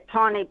 They get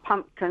tiny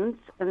pumpkins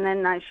and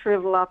then they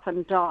shrivel up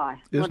and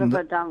die. What have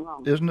I done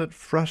wrong? Isn't it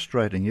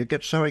frustrating? You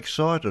get so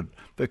excited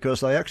because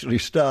they actually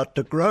start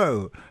to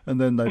grow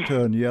and then they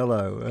turn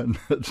yellow, and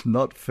it's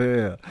not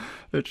fair.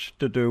 It's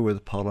to do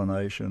with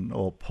pollination,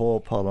 or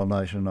poor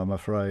pollination, I'm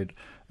afraid.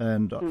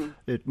 And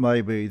it may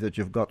be that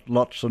you've got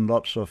lots and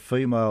lots of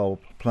female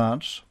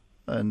plants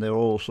and they're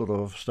all sort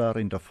of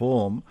starting to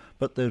form,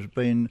 but there's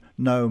been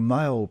no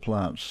male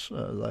plants.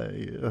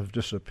 They have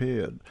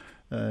disappeared.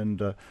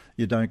 And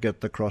you don't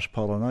get the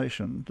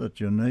cross-pollination that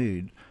you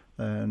need.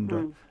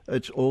 And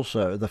it's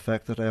also the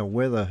fact that our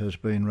weather has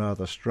been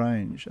rather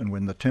strange, and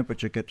when the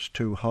temperature gets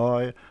too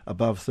high,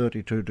 above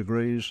 32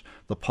 degrees,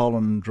 the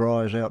pollen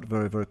dries out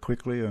very, very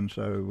quickly, and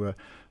so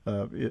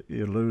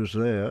you lose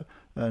there.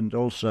 And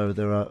also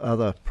there are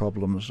other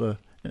problems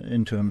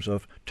in terms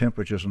of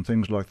temperatures and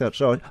things like that.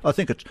 So I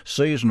think it's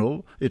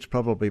seasonal. It's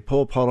probably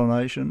poor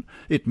pollination.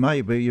 It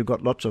may be you've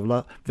got lots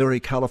of very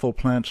colourful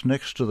plants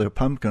next to the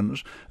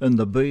pumpkins, and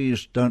the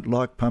bees don't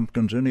like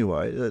pumpkins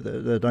anyway.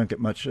 They don't get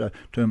much in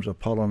terms of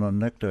pollen and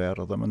nectar out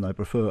of them, and they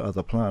prefer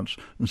other plants,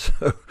 and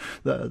so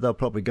they'll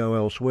probably go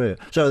elsewhere.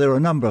 So there are a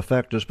number of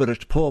factors, but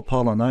it's poor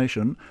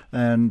pollination,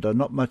 and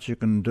not much you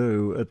can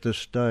do at this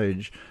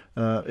stage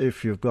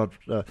if you've got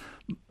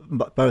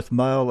both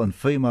male and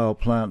female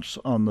plants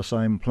on the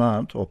same same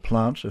plant or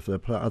plants, if there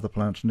are other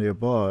plants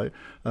nearby,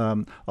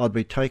 I'd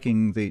be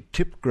taking the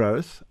tip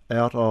growth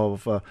out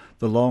of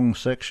the long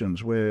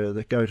sections where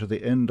they go to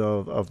the end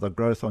of the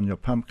growth on your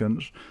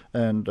pumpkins,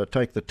 and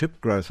take the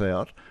tip growth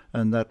out,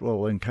 and that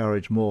will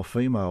encourage more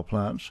female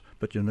plants,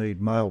 but you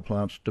need male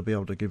plants to be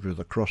able to give you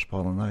the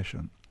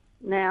cross-pollination.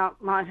 Now,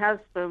 my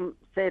husband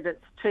said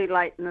it's too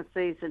late in the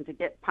season to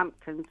get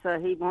pumpkins, so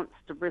he wants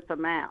to rip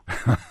them out.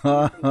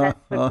 That's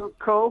a good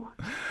call.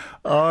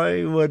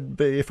 I would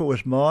be, if it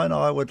was mine,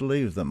 I would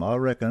leave them. I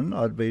reckon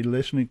I'd be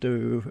listening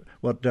to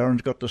what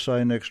Darren's got to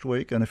say next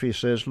week, and if he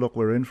says, look,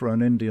 we're in for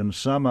an Indian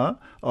summer,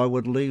 I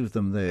would leave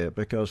them there,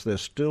 because they're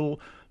still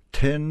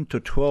 10 to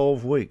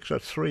 12 weeks.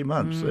 That's 3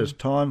 months. There's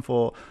time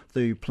for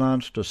the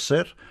plants to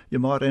set. You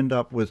might end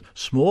up with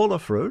smaller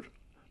fruit,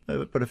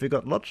 but if you've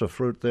got lots of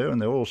fruit there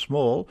and they're all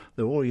small,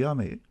 they're all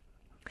yummy.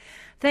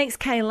 Thanks,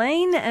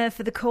 Kayleen,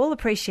 for the call.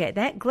 Appreciate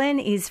that. Glenn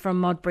is from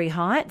Modbury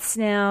Heights.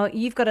 Now,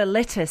 you've got a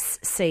lettuce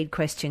seed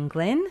question,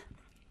 Glenn.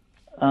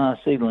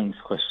 Seedlings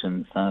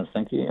questions.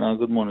 Thank you.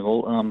 Good morning,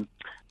 all.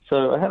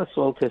 So I had a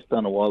soil test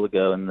done a while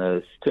ago, and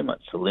there's too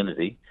much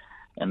salinity,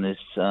 and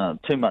there's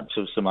too much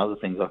of some other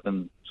things I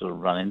can sort of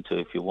run into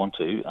if you want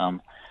to.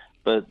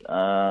 But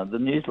the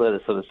newsletter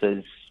sort of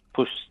says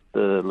push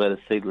the lettuce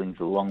seedlings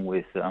along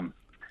with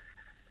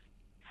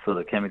sort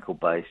of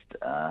chemical-based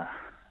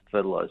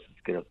fertilisers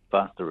to get a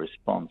faster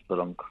response, but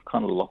I'm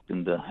kind of locked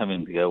into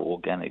having to go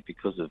organic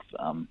because of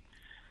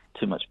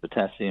too much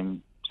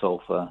potassium,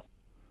 sulphur,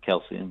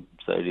 calcium,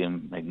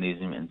 sodium,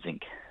 magnesium and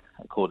zinc,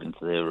 according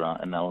to their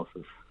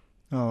analysis.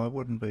 Oh, it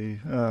wouldn't be...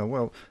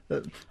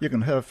 you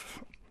can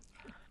have...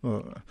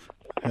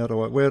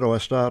 where do I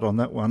start on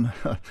that one?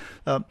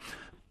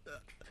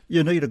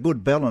 You need a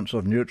good balance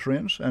of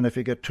nutrients, and if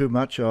you get too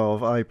much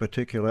of a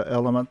particular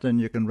element, then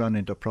you can run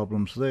into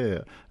problems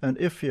there. And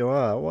if you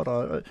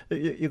are,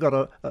 you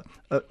got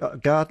a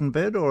garden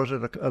bed, or is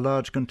it a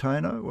large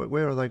container?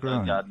 Where are they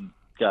grown?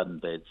 Garden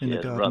beds,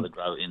 I'd rather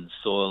grow in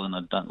soil, and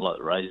I don't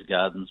like raised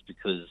gardens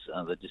because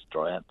they just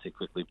dry out too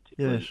quickly,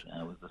 particularly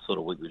with the sort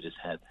of week we just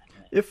had.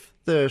 If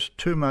there's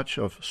too much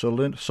of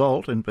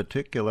salt in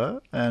particular,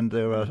 and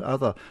there are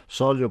other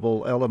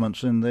soluble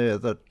elements in there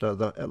that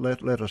the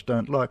lettuce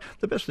don't like,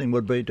 the best thing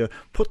would be to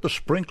put the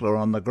sprinkler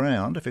on the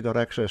ground. If you've got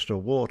access to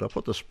water,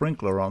 put the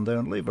sprinkler on there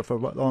and leave it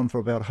on for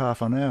about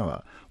half an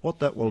hour. What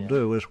that will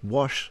do is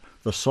wash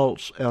the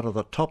salts out of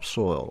the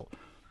topsoil.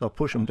 They'll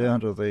push them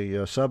down to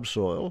the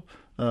subsoil,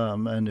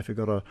 and if you've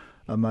got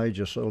a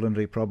major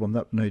salinity problem,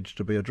 that needs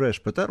to be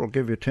addressed. But that will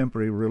give you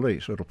temporary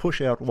release. It'll push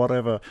out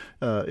whatever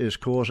is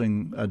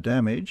causing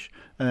damage,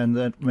 and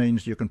that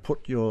means you can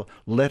put your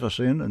lettuce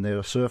in, and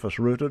they're surface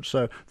rooted,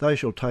 so they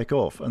shall take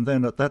off. And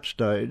then at that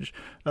stage,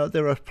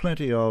 there are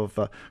plenty of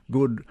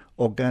good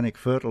organic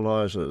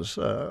fertilisers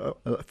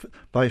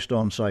based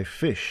on, say,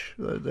 fish.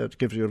 That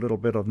gives you a little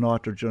bit of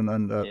nitrogen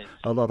and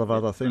a lot of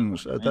other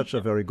things. That's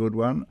a very good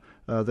one.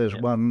 There's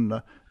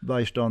one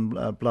based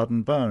on blood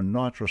and bone.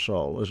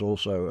 Nitrosol is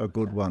also a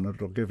good one.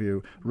 It'll give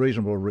you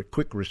reasonable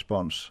quick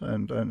response.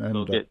 And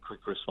you'll get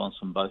quick response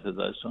from both of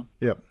those, John?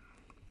 Yep.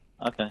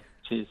 Okay,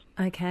 cheers.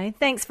 Okay,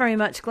 thanks very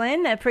much,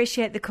 Glenn.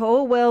 Appreciate the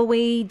call. Well,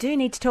 we do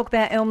need to talk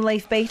about elm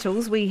leaf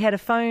beetles. We had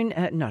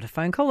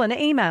an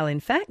email, in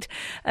fact,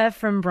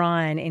 from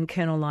Brian in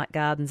Colonel Light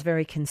Gardens,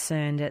 very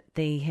concerned at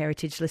the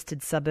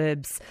heritage-listed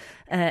suburbs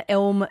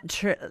elm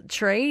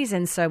trees,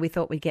 and so we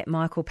thought we'd get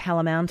Michael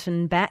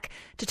Palamountain back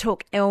to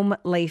talk elm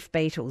leaf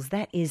beetles.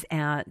 That is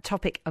our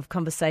topic of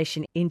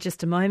conversation in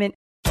just a moment.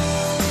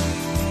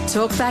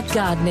 Talkback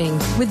Gardening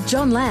with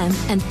John Lamb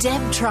and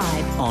Deb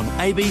Tribe on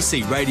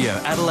ABC Radio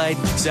Adelaide,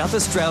 South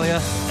Australia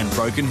and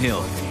Broken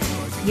Hill.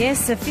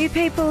 Yes, a few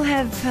people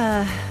have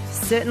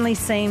certainly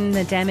seen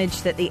the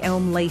damage that the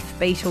elm leaf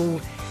beetle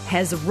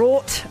has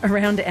wrought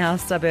around our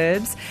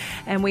suburbs,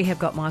 and we have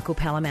got Michael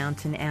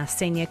Palamountain, our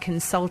senior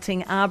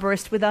consulting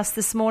arborist, with us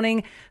this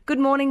morning. Good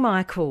morning,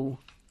 Michael.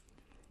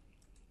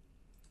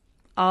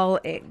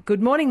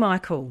 Good morning,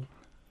 Michael.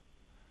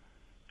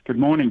 Good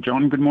morning,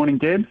 John. Good morning,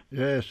 Deb.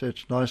 Yes,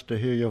 it's nice to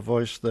hear your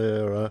voice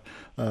there,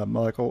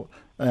 Michael.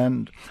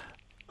 And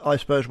I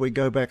suppose we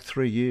go back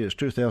 3 years,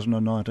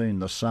 2019,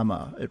 the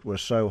summer. It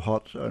was so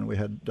hot, and we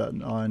had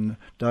 9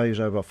 days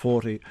over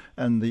 40,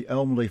 and the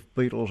elm leaf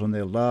beetles and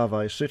their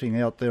larvae sitting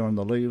out there on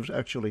the leaves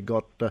actually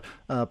got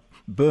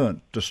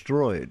burnt,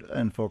 destroyed.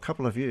 And for a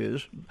couple of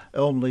years,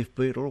 elm leaf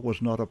beetle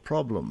was not a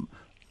problem.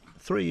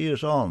 3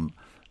 years on,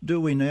 do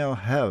we now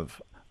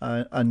have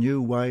a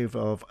new wave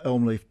of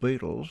elm leaf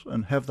beetles,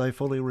 and have they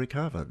fully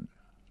recovered?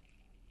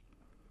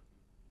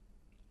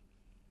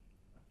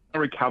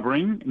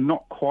 Recovering,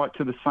 not quite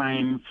to the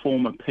same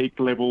former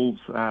peak levels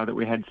that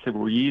we had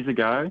several years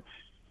ago,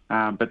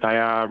 but they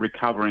are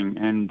recovering.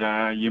 And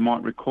you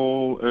might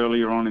recall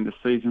earlier on in the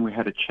season we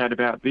had a chat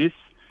about this,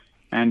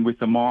 and with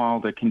the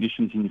milder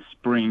conditions in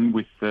spring,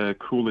 with the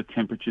cooler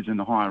temperatures and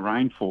the higher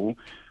rainfall,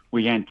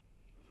 we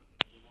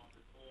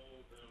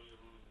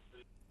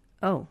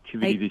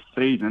activity this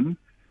season,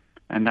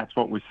 and that's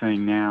what we're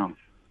seeing now.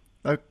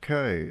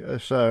 Okay,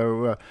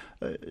 so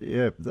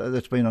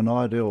that's been an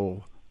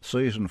ideal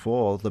season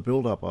for the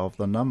build-up of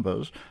the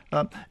numbers.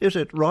 Is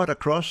it right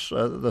across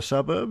the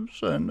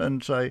suburbs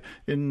and say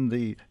in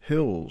the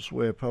hills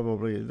where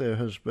probably there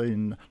has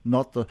been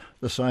not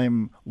the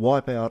same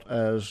wipeout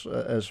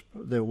as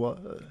there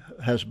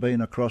has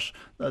been across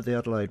the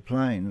Adelaide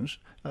Plains?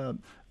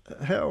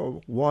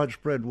 How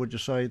widespread would you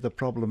say the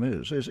problem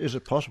is? Is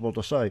it possible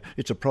to say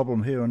it's a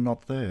problem here and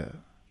not there?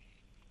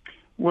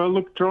 Well,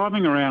 look,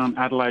 driving around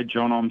Adelaide,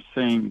 John, I'm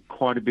seeing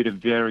quite a bit of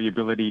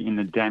variability in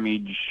the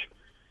damage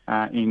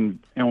in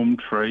elm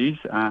trees.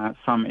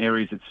 Some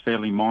areas it's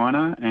fairly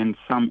minor, and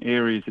some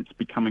areas it's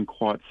becoming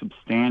quite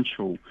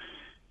substantial.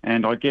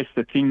 And I guess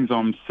the things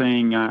I'm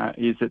seeing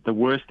is that the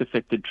worst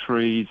affected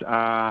trees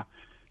are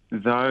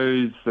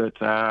those that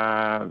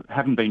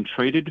haven't been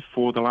treated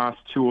for the last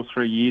 2 or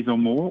 3 years or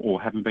more,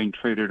 or haven't been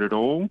treated at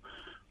all.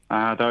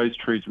 Those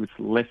trees with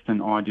less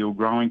than ideal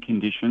growing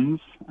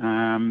conditions.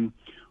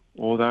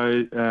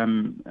 Although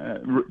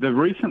the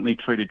recently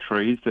treated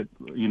trees that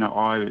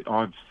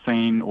I've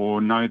seen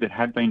or know that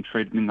have been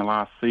treated in the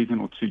last season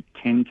or two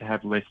tend to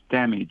have less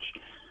damage.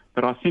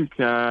 But I think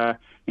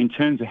in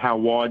terms of how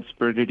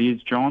widespread it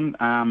is, John,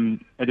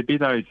 it'd be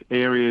those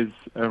areas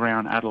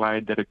around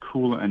Adelaide that are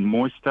cooler and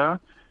moister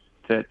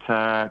that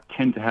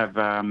tend to have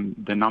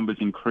the numbers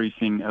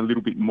increasing a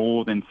little bit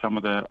more than some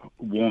of the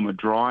warmer,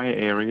 drier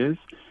areas.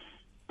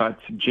 But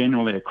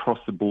generally across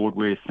the board,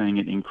 we're seeing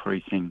it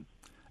increasing.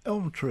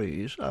 Elm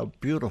trees are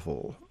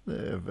beautiful.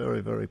 They're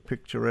very, very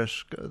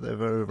picturesque. They're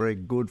very, very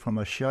good from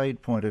a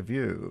shade point of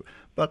view.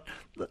 But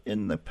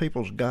in the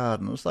people's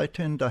gardens, they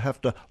tend to have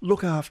to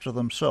look after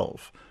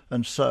themselves,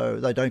 and so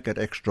they don't get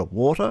extra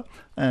water.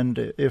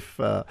 And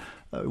if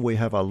we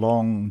have a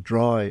long,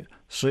 dry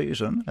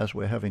season, as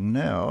we're having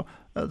now,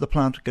 the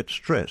plant gets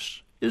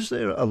stressed. Is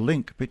there a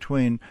link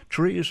between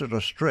trees that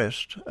are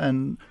stressed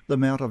and the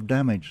amount of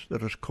damage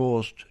that is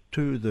caused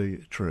to the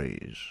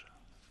trees?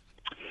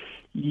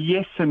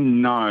 Yes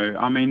and no.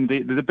 I mean,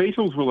 the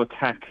beetles will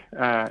attack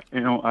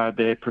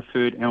their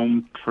preferred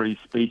elm tree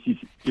species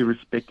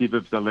irrespective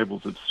of the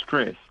levels of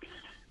stress.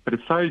 But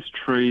it's those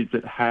trees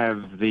that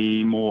have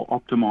the more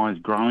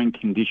optimised growing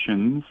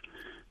conditions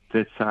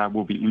that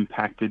will be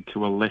impacted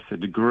to a lesser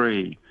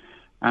degree.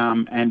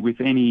 And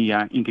with any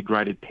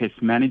integrated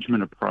pest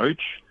management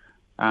approach,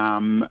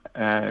 some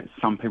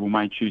people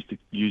may choose to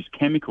use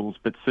chemicals,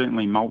 but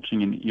certainly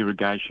mulching and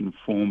irrigation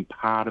form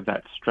part of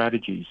that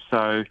strategy.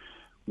 So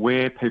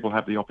where people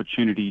have the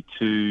opportunity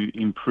to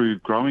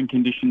improve growing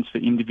conditions for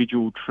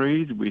individual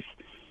trees with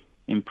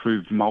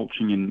improved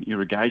mulching and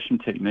irrigation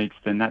techniques,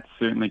 then that's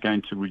certainly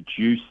going to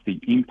reduce the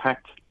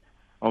impact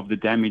of the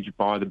damage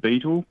by the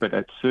beetle, but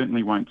it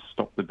certainly won't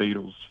stop the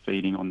beetles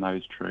feeding on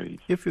those trees.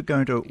 If you're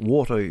going to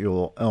water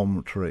your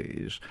elm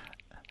trees,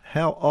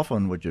 how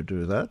often would you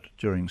do that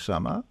during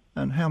summer,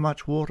 and how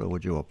much water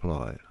would you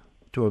apply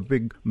to a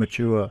big,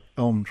 mature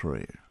elm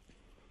tree?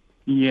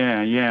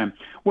 Yeah.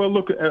 Well,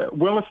 look,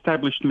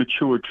 well-established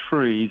mature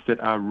trees that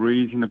are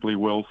reasonably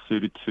well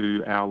suited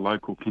to our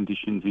local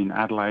conditions in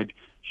Adelaide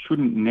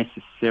shouldn't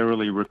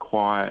necessarily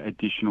require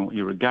additional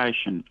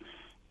irrigation.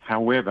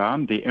 However,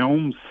 the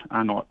elms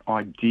are not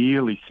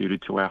ideally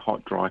suited to our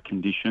hot, dry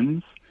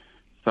conditions,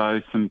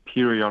 so some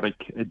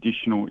periodic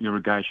additional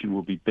irrigation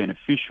will be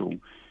beneficial.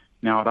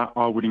 Now,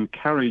 I would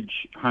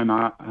encourage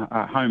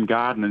home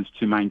gardeners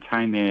to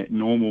maintain their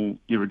normal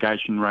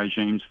irrigation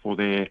regimes for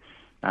their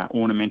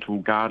ornamental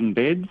garden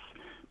beds.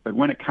 But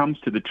when it comes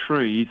to the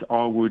trees,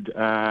 I would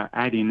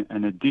add in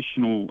an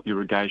additional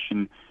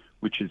irrigation,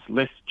 which is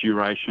less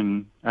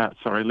frequent,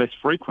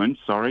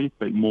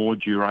 but more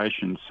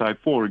duration. So,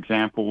 for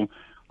example,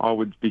 I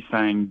would be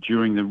saying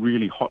during the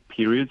really hot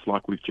periods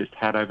like we've just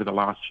had over the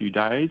last few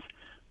days,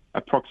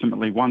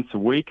 approximately once a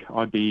week,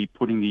 I'd be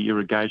putting the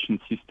irrigation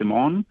system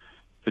on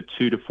for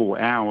 2 to 4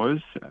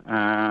 hours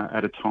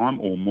at a time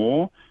or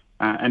more.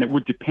 And it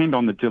would depend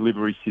on the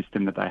delivery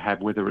system that they have,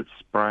 whether it's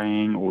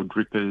spraying or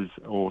drippers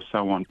or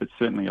so on. But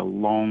certainly a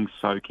long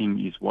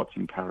soaking is what's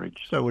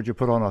encouraged. So would you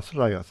put on,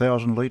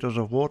 1,000 litres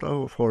of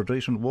water for a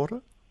decent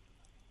water?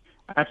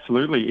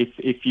 Absolutely.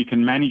 If you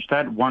can manage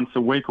that once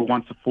a week or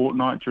once a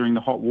fortnight during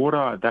the hot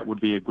water, that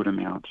would be a good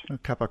amount. A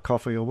cup of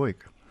coffee a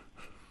week.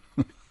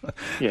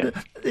 Yeah.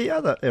 The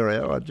other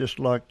area I'd just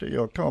like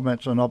your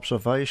comments and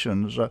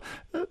observations.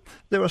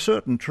 There are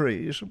certain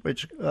trees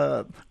which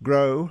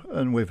grow,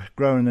 and we've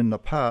grown in the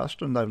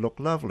past, and they look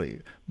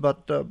lovely.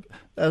 But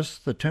as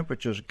the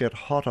temperatures get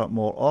hotter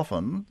more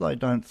often, they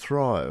don't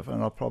thrive,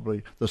 and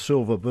probably the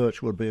silver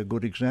birch would be a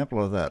good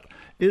example of that.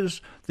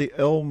 Is the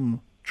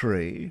elm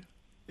tree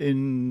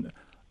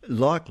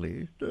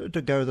likely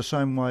to go the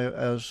same way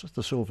as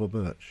the silver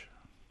birch?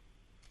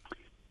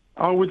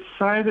 I would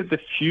say that the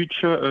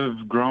future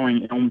of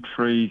growing elm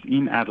trees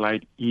in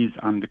Adelaide is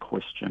under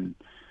question.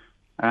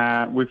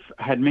 We've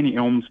had many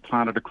elms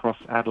planted across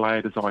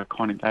Adelaide as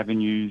iconic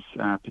avenues,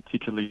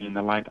 particularly in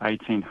the late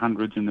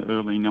 1800s and the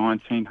early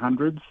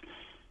 1900s,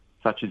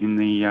 such as in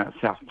the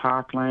South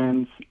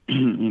Parklands,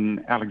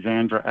 in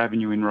Alexandra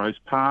Avenue in Rose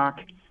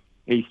Park,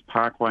 East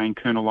Parkway in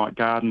Colonel Light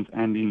Gardens,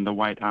 and in the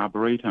Waite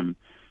Arboretum.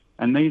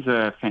 And these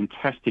are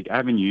fantastic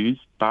avenues,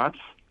 but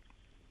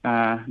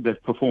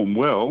they've performed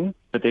well,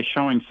 but they're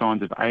showing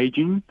signs of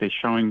ageing. They're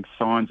showing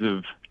signs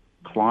of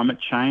climate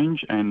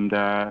change and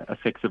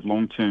effects of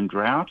long-term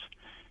drought,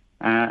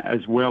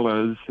 as well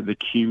as the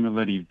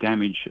cumulative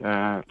damage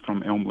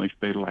from elm leaf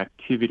beetle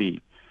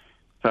activity.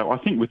 So I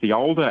think with the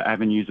older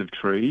avenues of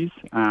trees,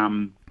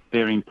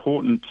 they're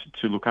important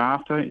to look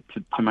after,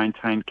 to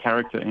maintain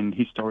character and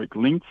historic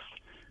links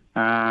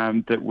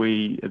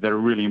that are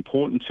really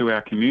important to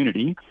our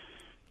community.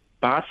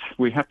 But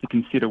we have to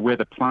consider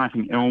whether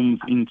planting elms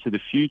into the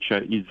future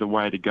is the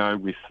way to go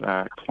with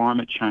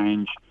climate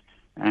change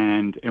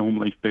and elm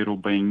leaf beetle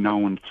being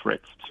known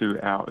threats to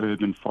our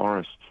urban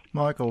forests.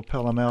 Michael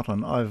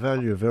Palamountain, I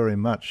value very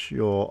much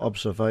your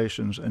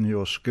observations and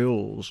your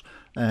skills,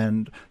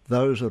 and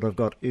those that have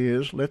got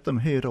ears, let them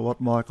hear to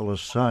what Michael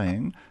is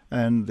saying,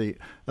 and the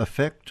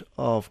effect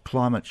of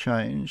climate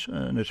change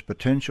and its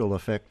potential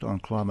effect on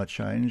climate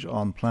change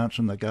on plants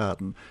in the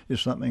garden is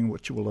something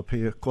which will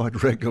appear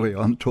quite regularly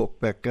on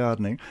Talkback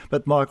Gardening.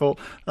 But Michael,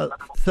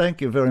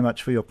 thank you very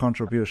much for your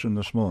contribution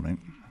this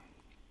morning.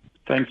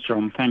 Thanks,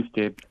 John. Thanks,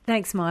 Deb.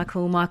 Thanks,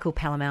 Michael. Michael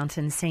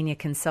Palamountain, Senior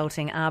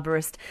Consulting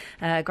Arborist,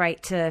 a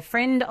great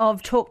friend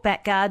of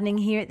Talkback Gardening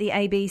here at the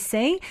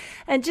ABC.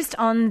 And just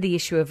on the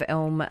issue of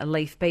elm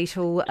leaf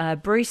beetle,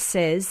 Bruce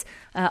says,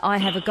 I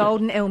have a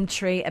golden elm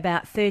tree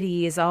about 30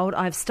 years old.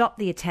 I've stopped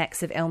the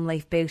attacks of elm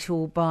leaf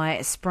beetle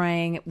by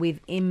spraying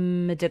with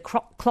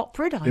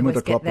imidacloprid. I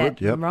always get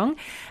that wrong.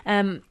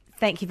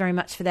 Thank you very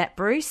much for that,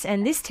 Bruce.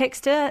 And this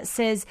texter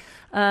says,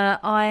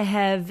 I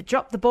have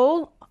dropped the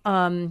ball.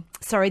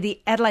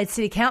 The Adelaide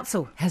City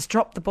Council has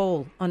dropped the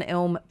ball on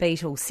elm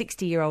beetle.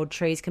 60-year-old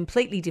trees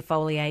completely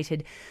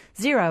defoliated,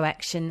 zero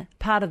action,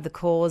 part of the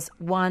cause,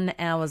 1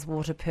 hour's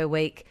water per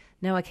week,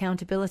 no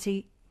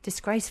accountability,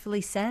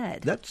 disgracefully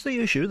sad. That's the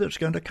issue that's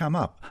going to come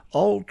up.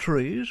 Old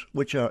trees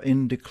which are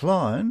in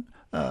decline,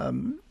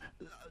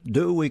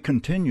 do we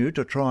continue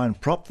to try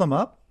and prop them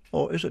up?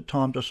 Or is it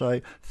time to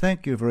say,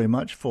 thank you very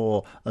much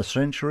for a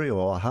century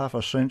or half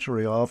a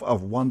century of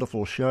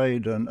wonderful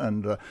shade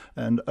and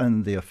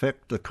the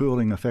effect, the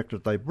cooling effect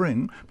that they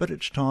bring, but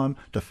it's time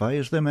to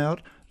phase them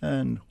out,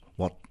 and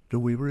what do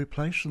we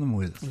replace them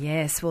with?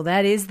 Yes, well,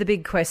 that is the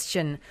big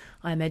question.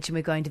 I imagine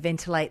we're going to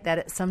ventilate that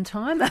at some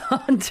time on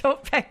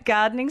Talkback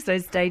Gardening, so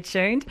stay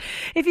tuned.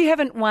 If you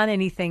haven't won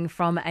anything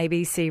from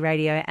ABC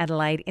Radio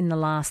Adelaide in the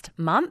last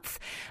month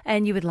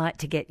and you would like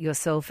to get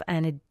yourself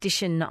an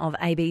edition of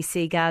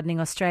ABC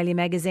Gardening Australia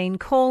magazine,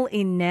 call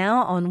in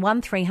now on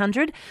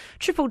 1300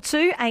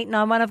 222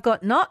 891. I've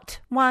got not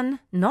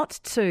one, not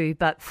two,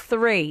 but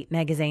 3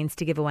 magazines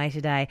to give away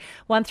today.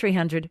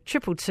 1300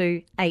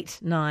 222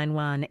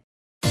 891.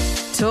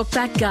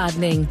 Talkback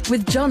Gardening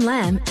with John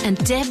Lamb and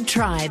Deb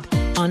Tribe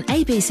on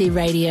ABC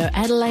Radio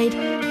Adelaide,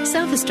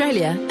 South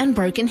Australia and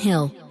Broken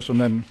Hill.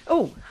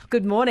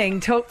 Good morning.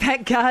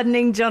 Talkback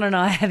Gardening. John and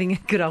I are having a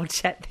good old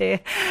chat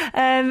there.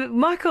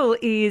 Michael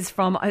is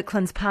from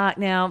Oaklands Park.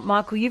 Now,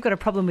 Michael, you've got a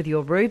problem with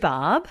your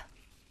rhubarb.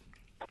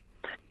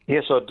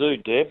 Yes, I do,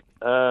 Deb.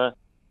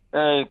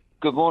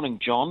 Good morning,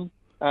 John.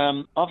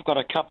 I've got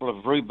a couple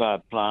of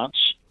rhubarb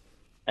plants,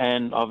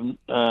 and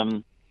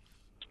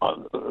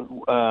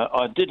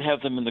I did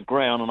have them in the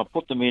ground, and I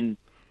put them in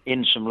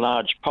some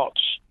large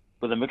pots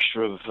with a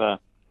mixture of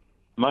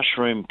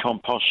mushroom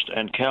compost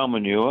and cow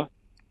manure.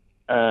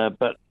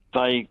 But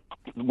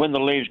when the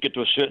leaves get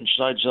to a certain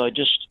stage, they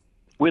just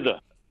wither,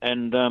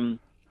 and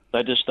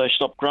they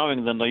stop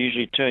growing. Then they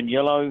usually turn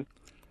yellow,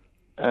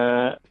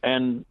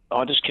 and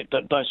I just kept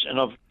that. And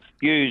I've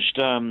used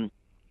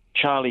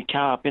Charlie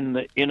Carp in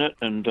it,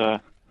 and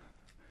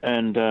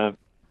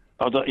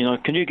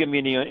can you give me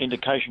any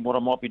indication what I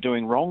might be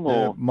doing wrong?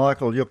 Or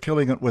Michael, you're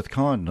killing it with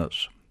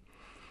kindness.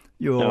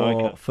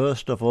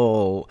 First of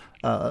all,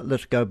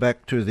 let's go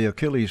back to the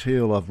Achilles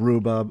heel of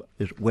rhubarb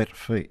is wet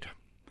feet.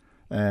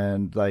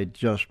 And they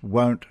just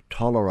won't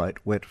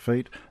tolerate wet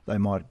feet. They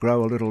might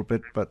grow a little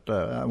bit, but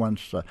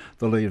once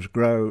the leaves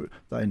grow,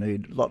 they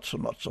need lots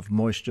and lots of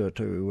moisture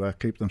to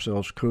keep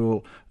themselves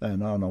cool.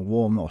 And on a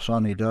warm or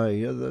sunny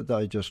day,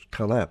 they just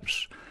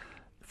collapse.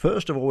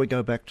 First of all, we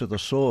go back to the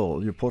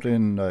soil. You put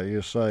in,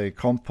 you say,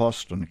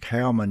 compost and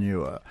cow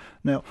manure.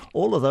 Now,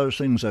 all of those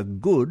things are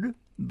good,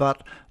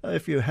 but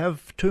if you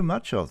have too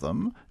much of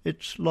them,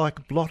 it's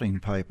like blotting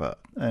paper.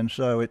 And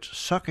so it's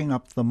sucking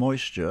up the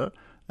moisture,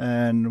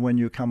 and when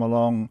you come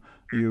along,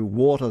 you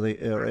water the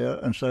area,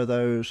 and so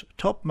those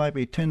top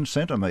maybe 10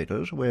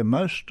 centimetres, where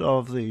most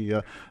of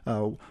the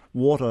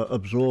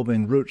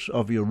water-absorbing roots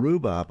of your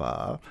rhubarb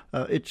are,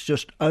 it's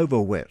just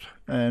over-wet,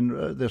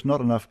 and there's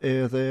not enough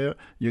air there.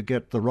 You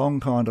get the wrong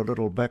kind of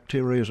little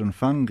bacteria and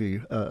fungi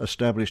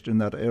established in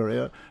that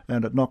area,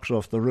 and it knocks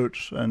off the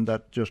roots, and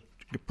that just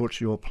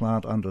puts your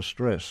plant under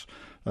stress.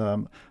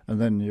 And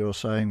then you're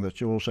saying that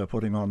you're also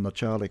putting on the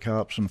Charlie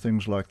Carps and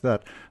things like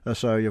that.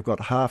 So you've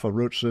got half a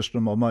root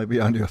system, or maybe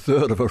only a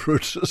third of a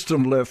root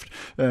system left,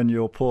 and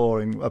you're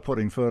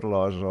putting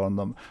fertiliser on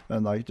them,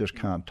 and they just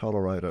can't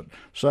tolerate it.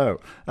 So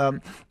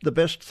the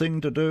best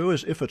thing to do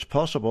is, if it's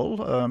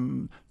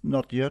possible,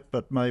 not yet,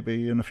 but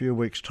maybe in a few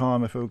weeks'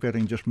 time, if we're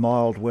getting just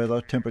mild weather,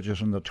 temperatures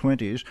in the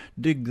 20s,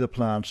 dig the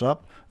plants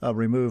up,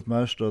 remove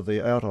most of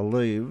the outer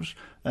leaves,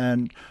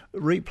 and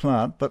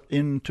replant, but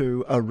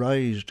into a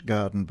raised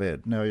garden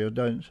bed. Now, you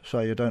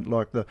don't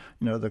like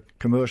the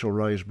commercial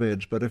raised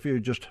beds, but if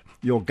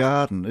your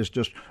garden is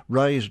just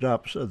raised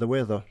up, so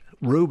where the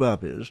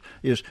rhubarb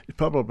is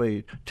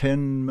probably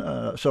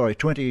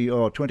 20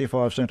 or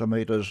 25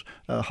 centimetres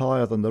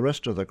higher than the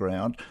rest of the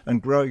ground,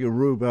 and grow your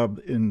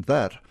rhubarb in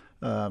that.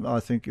 I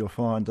think you'll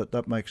find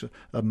that makes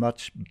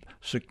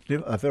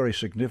a very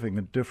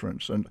significant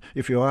difference. And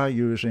if you are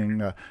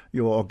using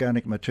your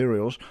organic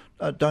materials,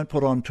 don't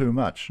put on too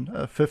much.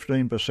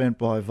 15%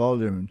 by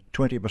volume,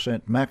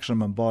 20%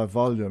 maximum by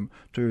volume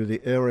to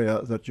the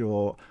area that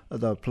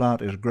the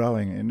plant is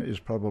growing in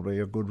is probably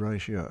a good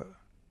ratio.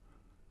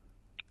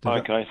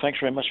 Okay, thanks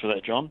very much for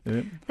that, John.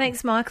 Yeah.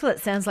 Thanks, Michael.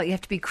 It sounds like you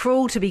have to be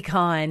cruel to be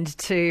kind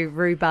to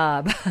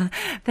rhubarb.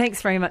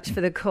 Thanks very much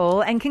for the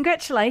call. And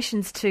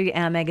congratulations to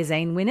our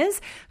magazine winners,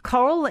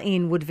 Coral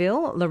in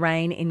Woodville,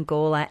 Lorraine in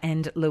Gawler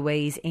and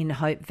Louise in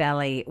Hope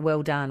Valley.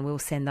 Well done. We'll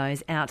send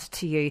those out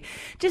to you.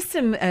 Just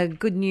some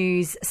good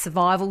news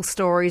survival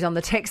stories on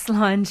the text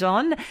line,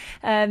 John,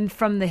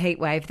 from the heat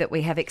wave that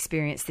we have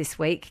experienced this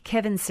week.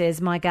 Kevin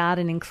says, my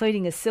garden,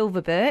 including a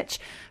silver birch,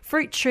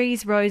 fruit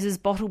trees, roses,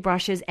 bottle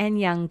brushes and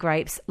young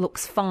grapes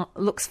looks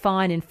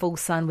fine in full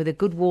sun with a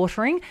good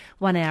watering,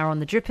 1 hour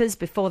on the drippers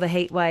before the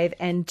heat wave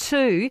and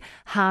 2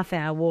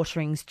 half-hour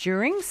waterings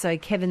during. So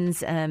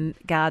Kevin's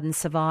garden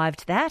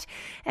survived that.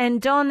 And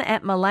Don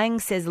at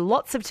Malang says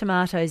lots of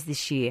tomatoes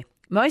this year.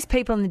 Most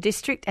people in the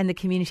district and the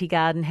community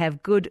garden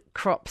have good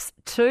crops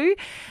too.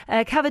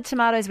 Covered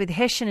tomatoes with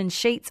hessian and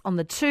sheets on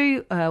the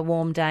 2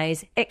 warm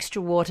days.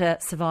 Extra water,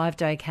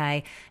 survived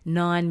okay.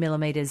 9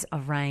 millimetres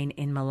of rain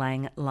in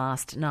Malang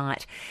last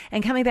night.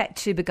 And coming back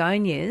to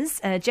begonias,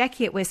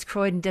 Jackie at West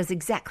Croydon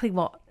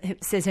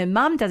says her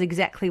mum does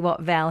exactly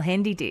what Val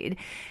Hendy did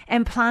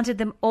and planted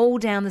them all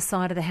down the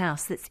side of the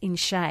house that's in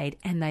shade,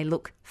 and they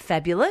look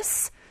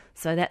fabulous.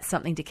 So that's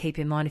something to keep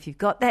in mind. If you've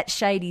got that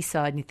shady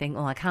side and you think,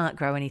 well, I can't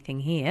grow anything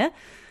here,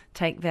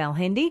 take Val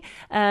Hendy.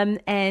 And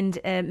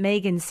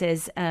Megan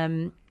says,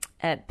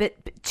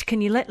 but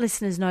can you let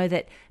listeners know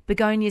that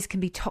begonias can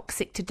be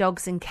toxic to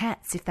dogs and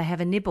cats if they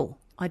have a nibble?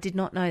 I did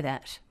not know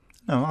that.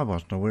 No, I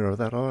wasn't aware of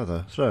that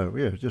either. So,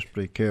 yeah, just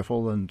be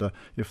careful. And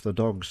if the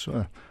dogs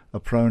are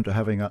prone to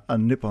having a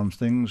nip on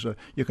things,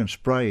 you can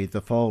spray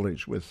the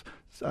foliage with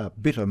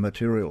bitter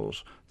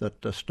materials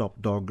that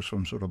stop dogs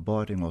from sort of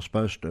biting, or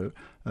supposed to.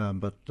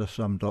 But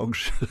some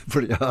dogs are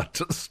pretty hard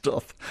to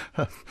stop.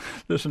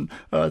 Listen,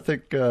 I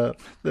think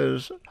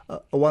there's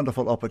a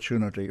wonderful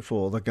opportunity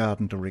for the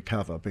garden to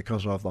recover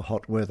because of the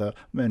hot weather.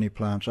 Many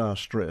plants are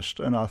stressed,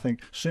 and I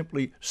think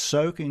simply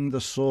soaking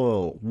the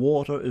soil,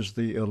 water is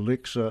the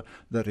elixir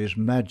that is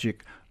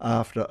magic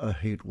after a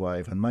heat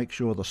wave, and make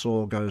sure the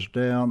soil goes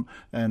down,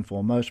 and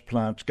for most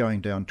plants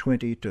going down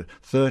 20 to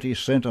 30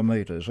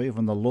 centimetres,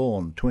 even the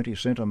lawn 20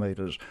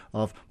 centimetres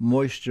of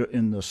moisture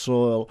in the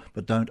soil,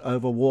 but don't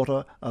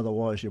overwater,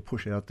 otherwise you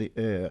push out the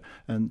air.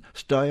 And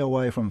stay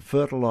away from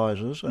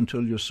fertilisers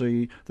until you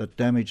see that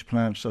damaged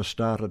plants are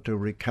started to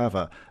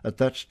recover. At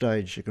that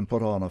stage you can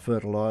put on a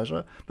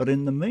fertiliser, but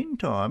in the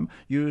meantime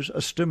use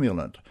a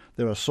stimulant.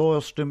 There are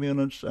soil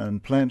stimulants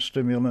and plant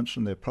stimulants,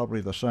 and they're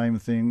probably the same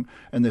thing,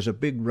 and there's a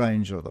big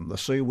range of them. The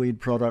seaweed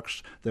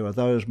products, there are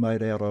those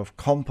made out of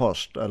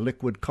compost,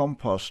 liquid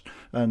compost,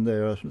 and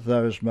there are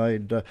those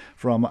made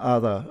from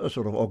other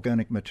sort of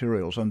organic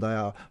materials, and they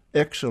are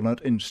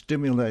excellent in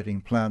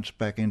stimulating plants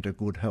back into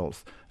good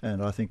health.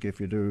 And I think if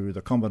you do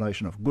the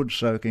combination of good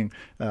soaking,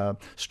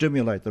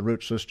 stimulate the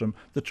root system,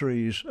 the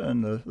trees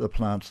and the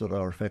plants that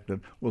are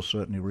affected will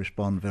certainly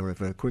respond very,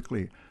 very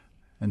quickly.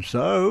 And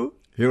so,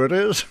 here it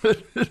is.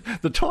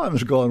 The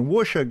time's gone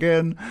whoosh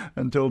again.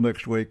 Until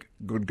next week,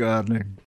 good gardening.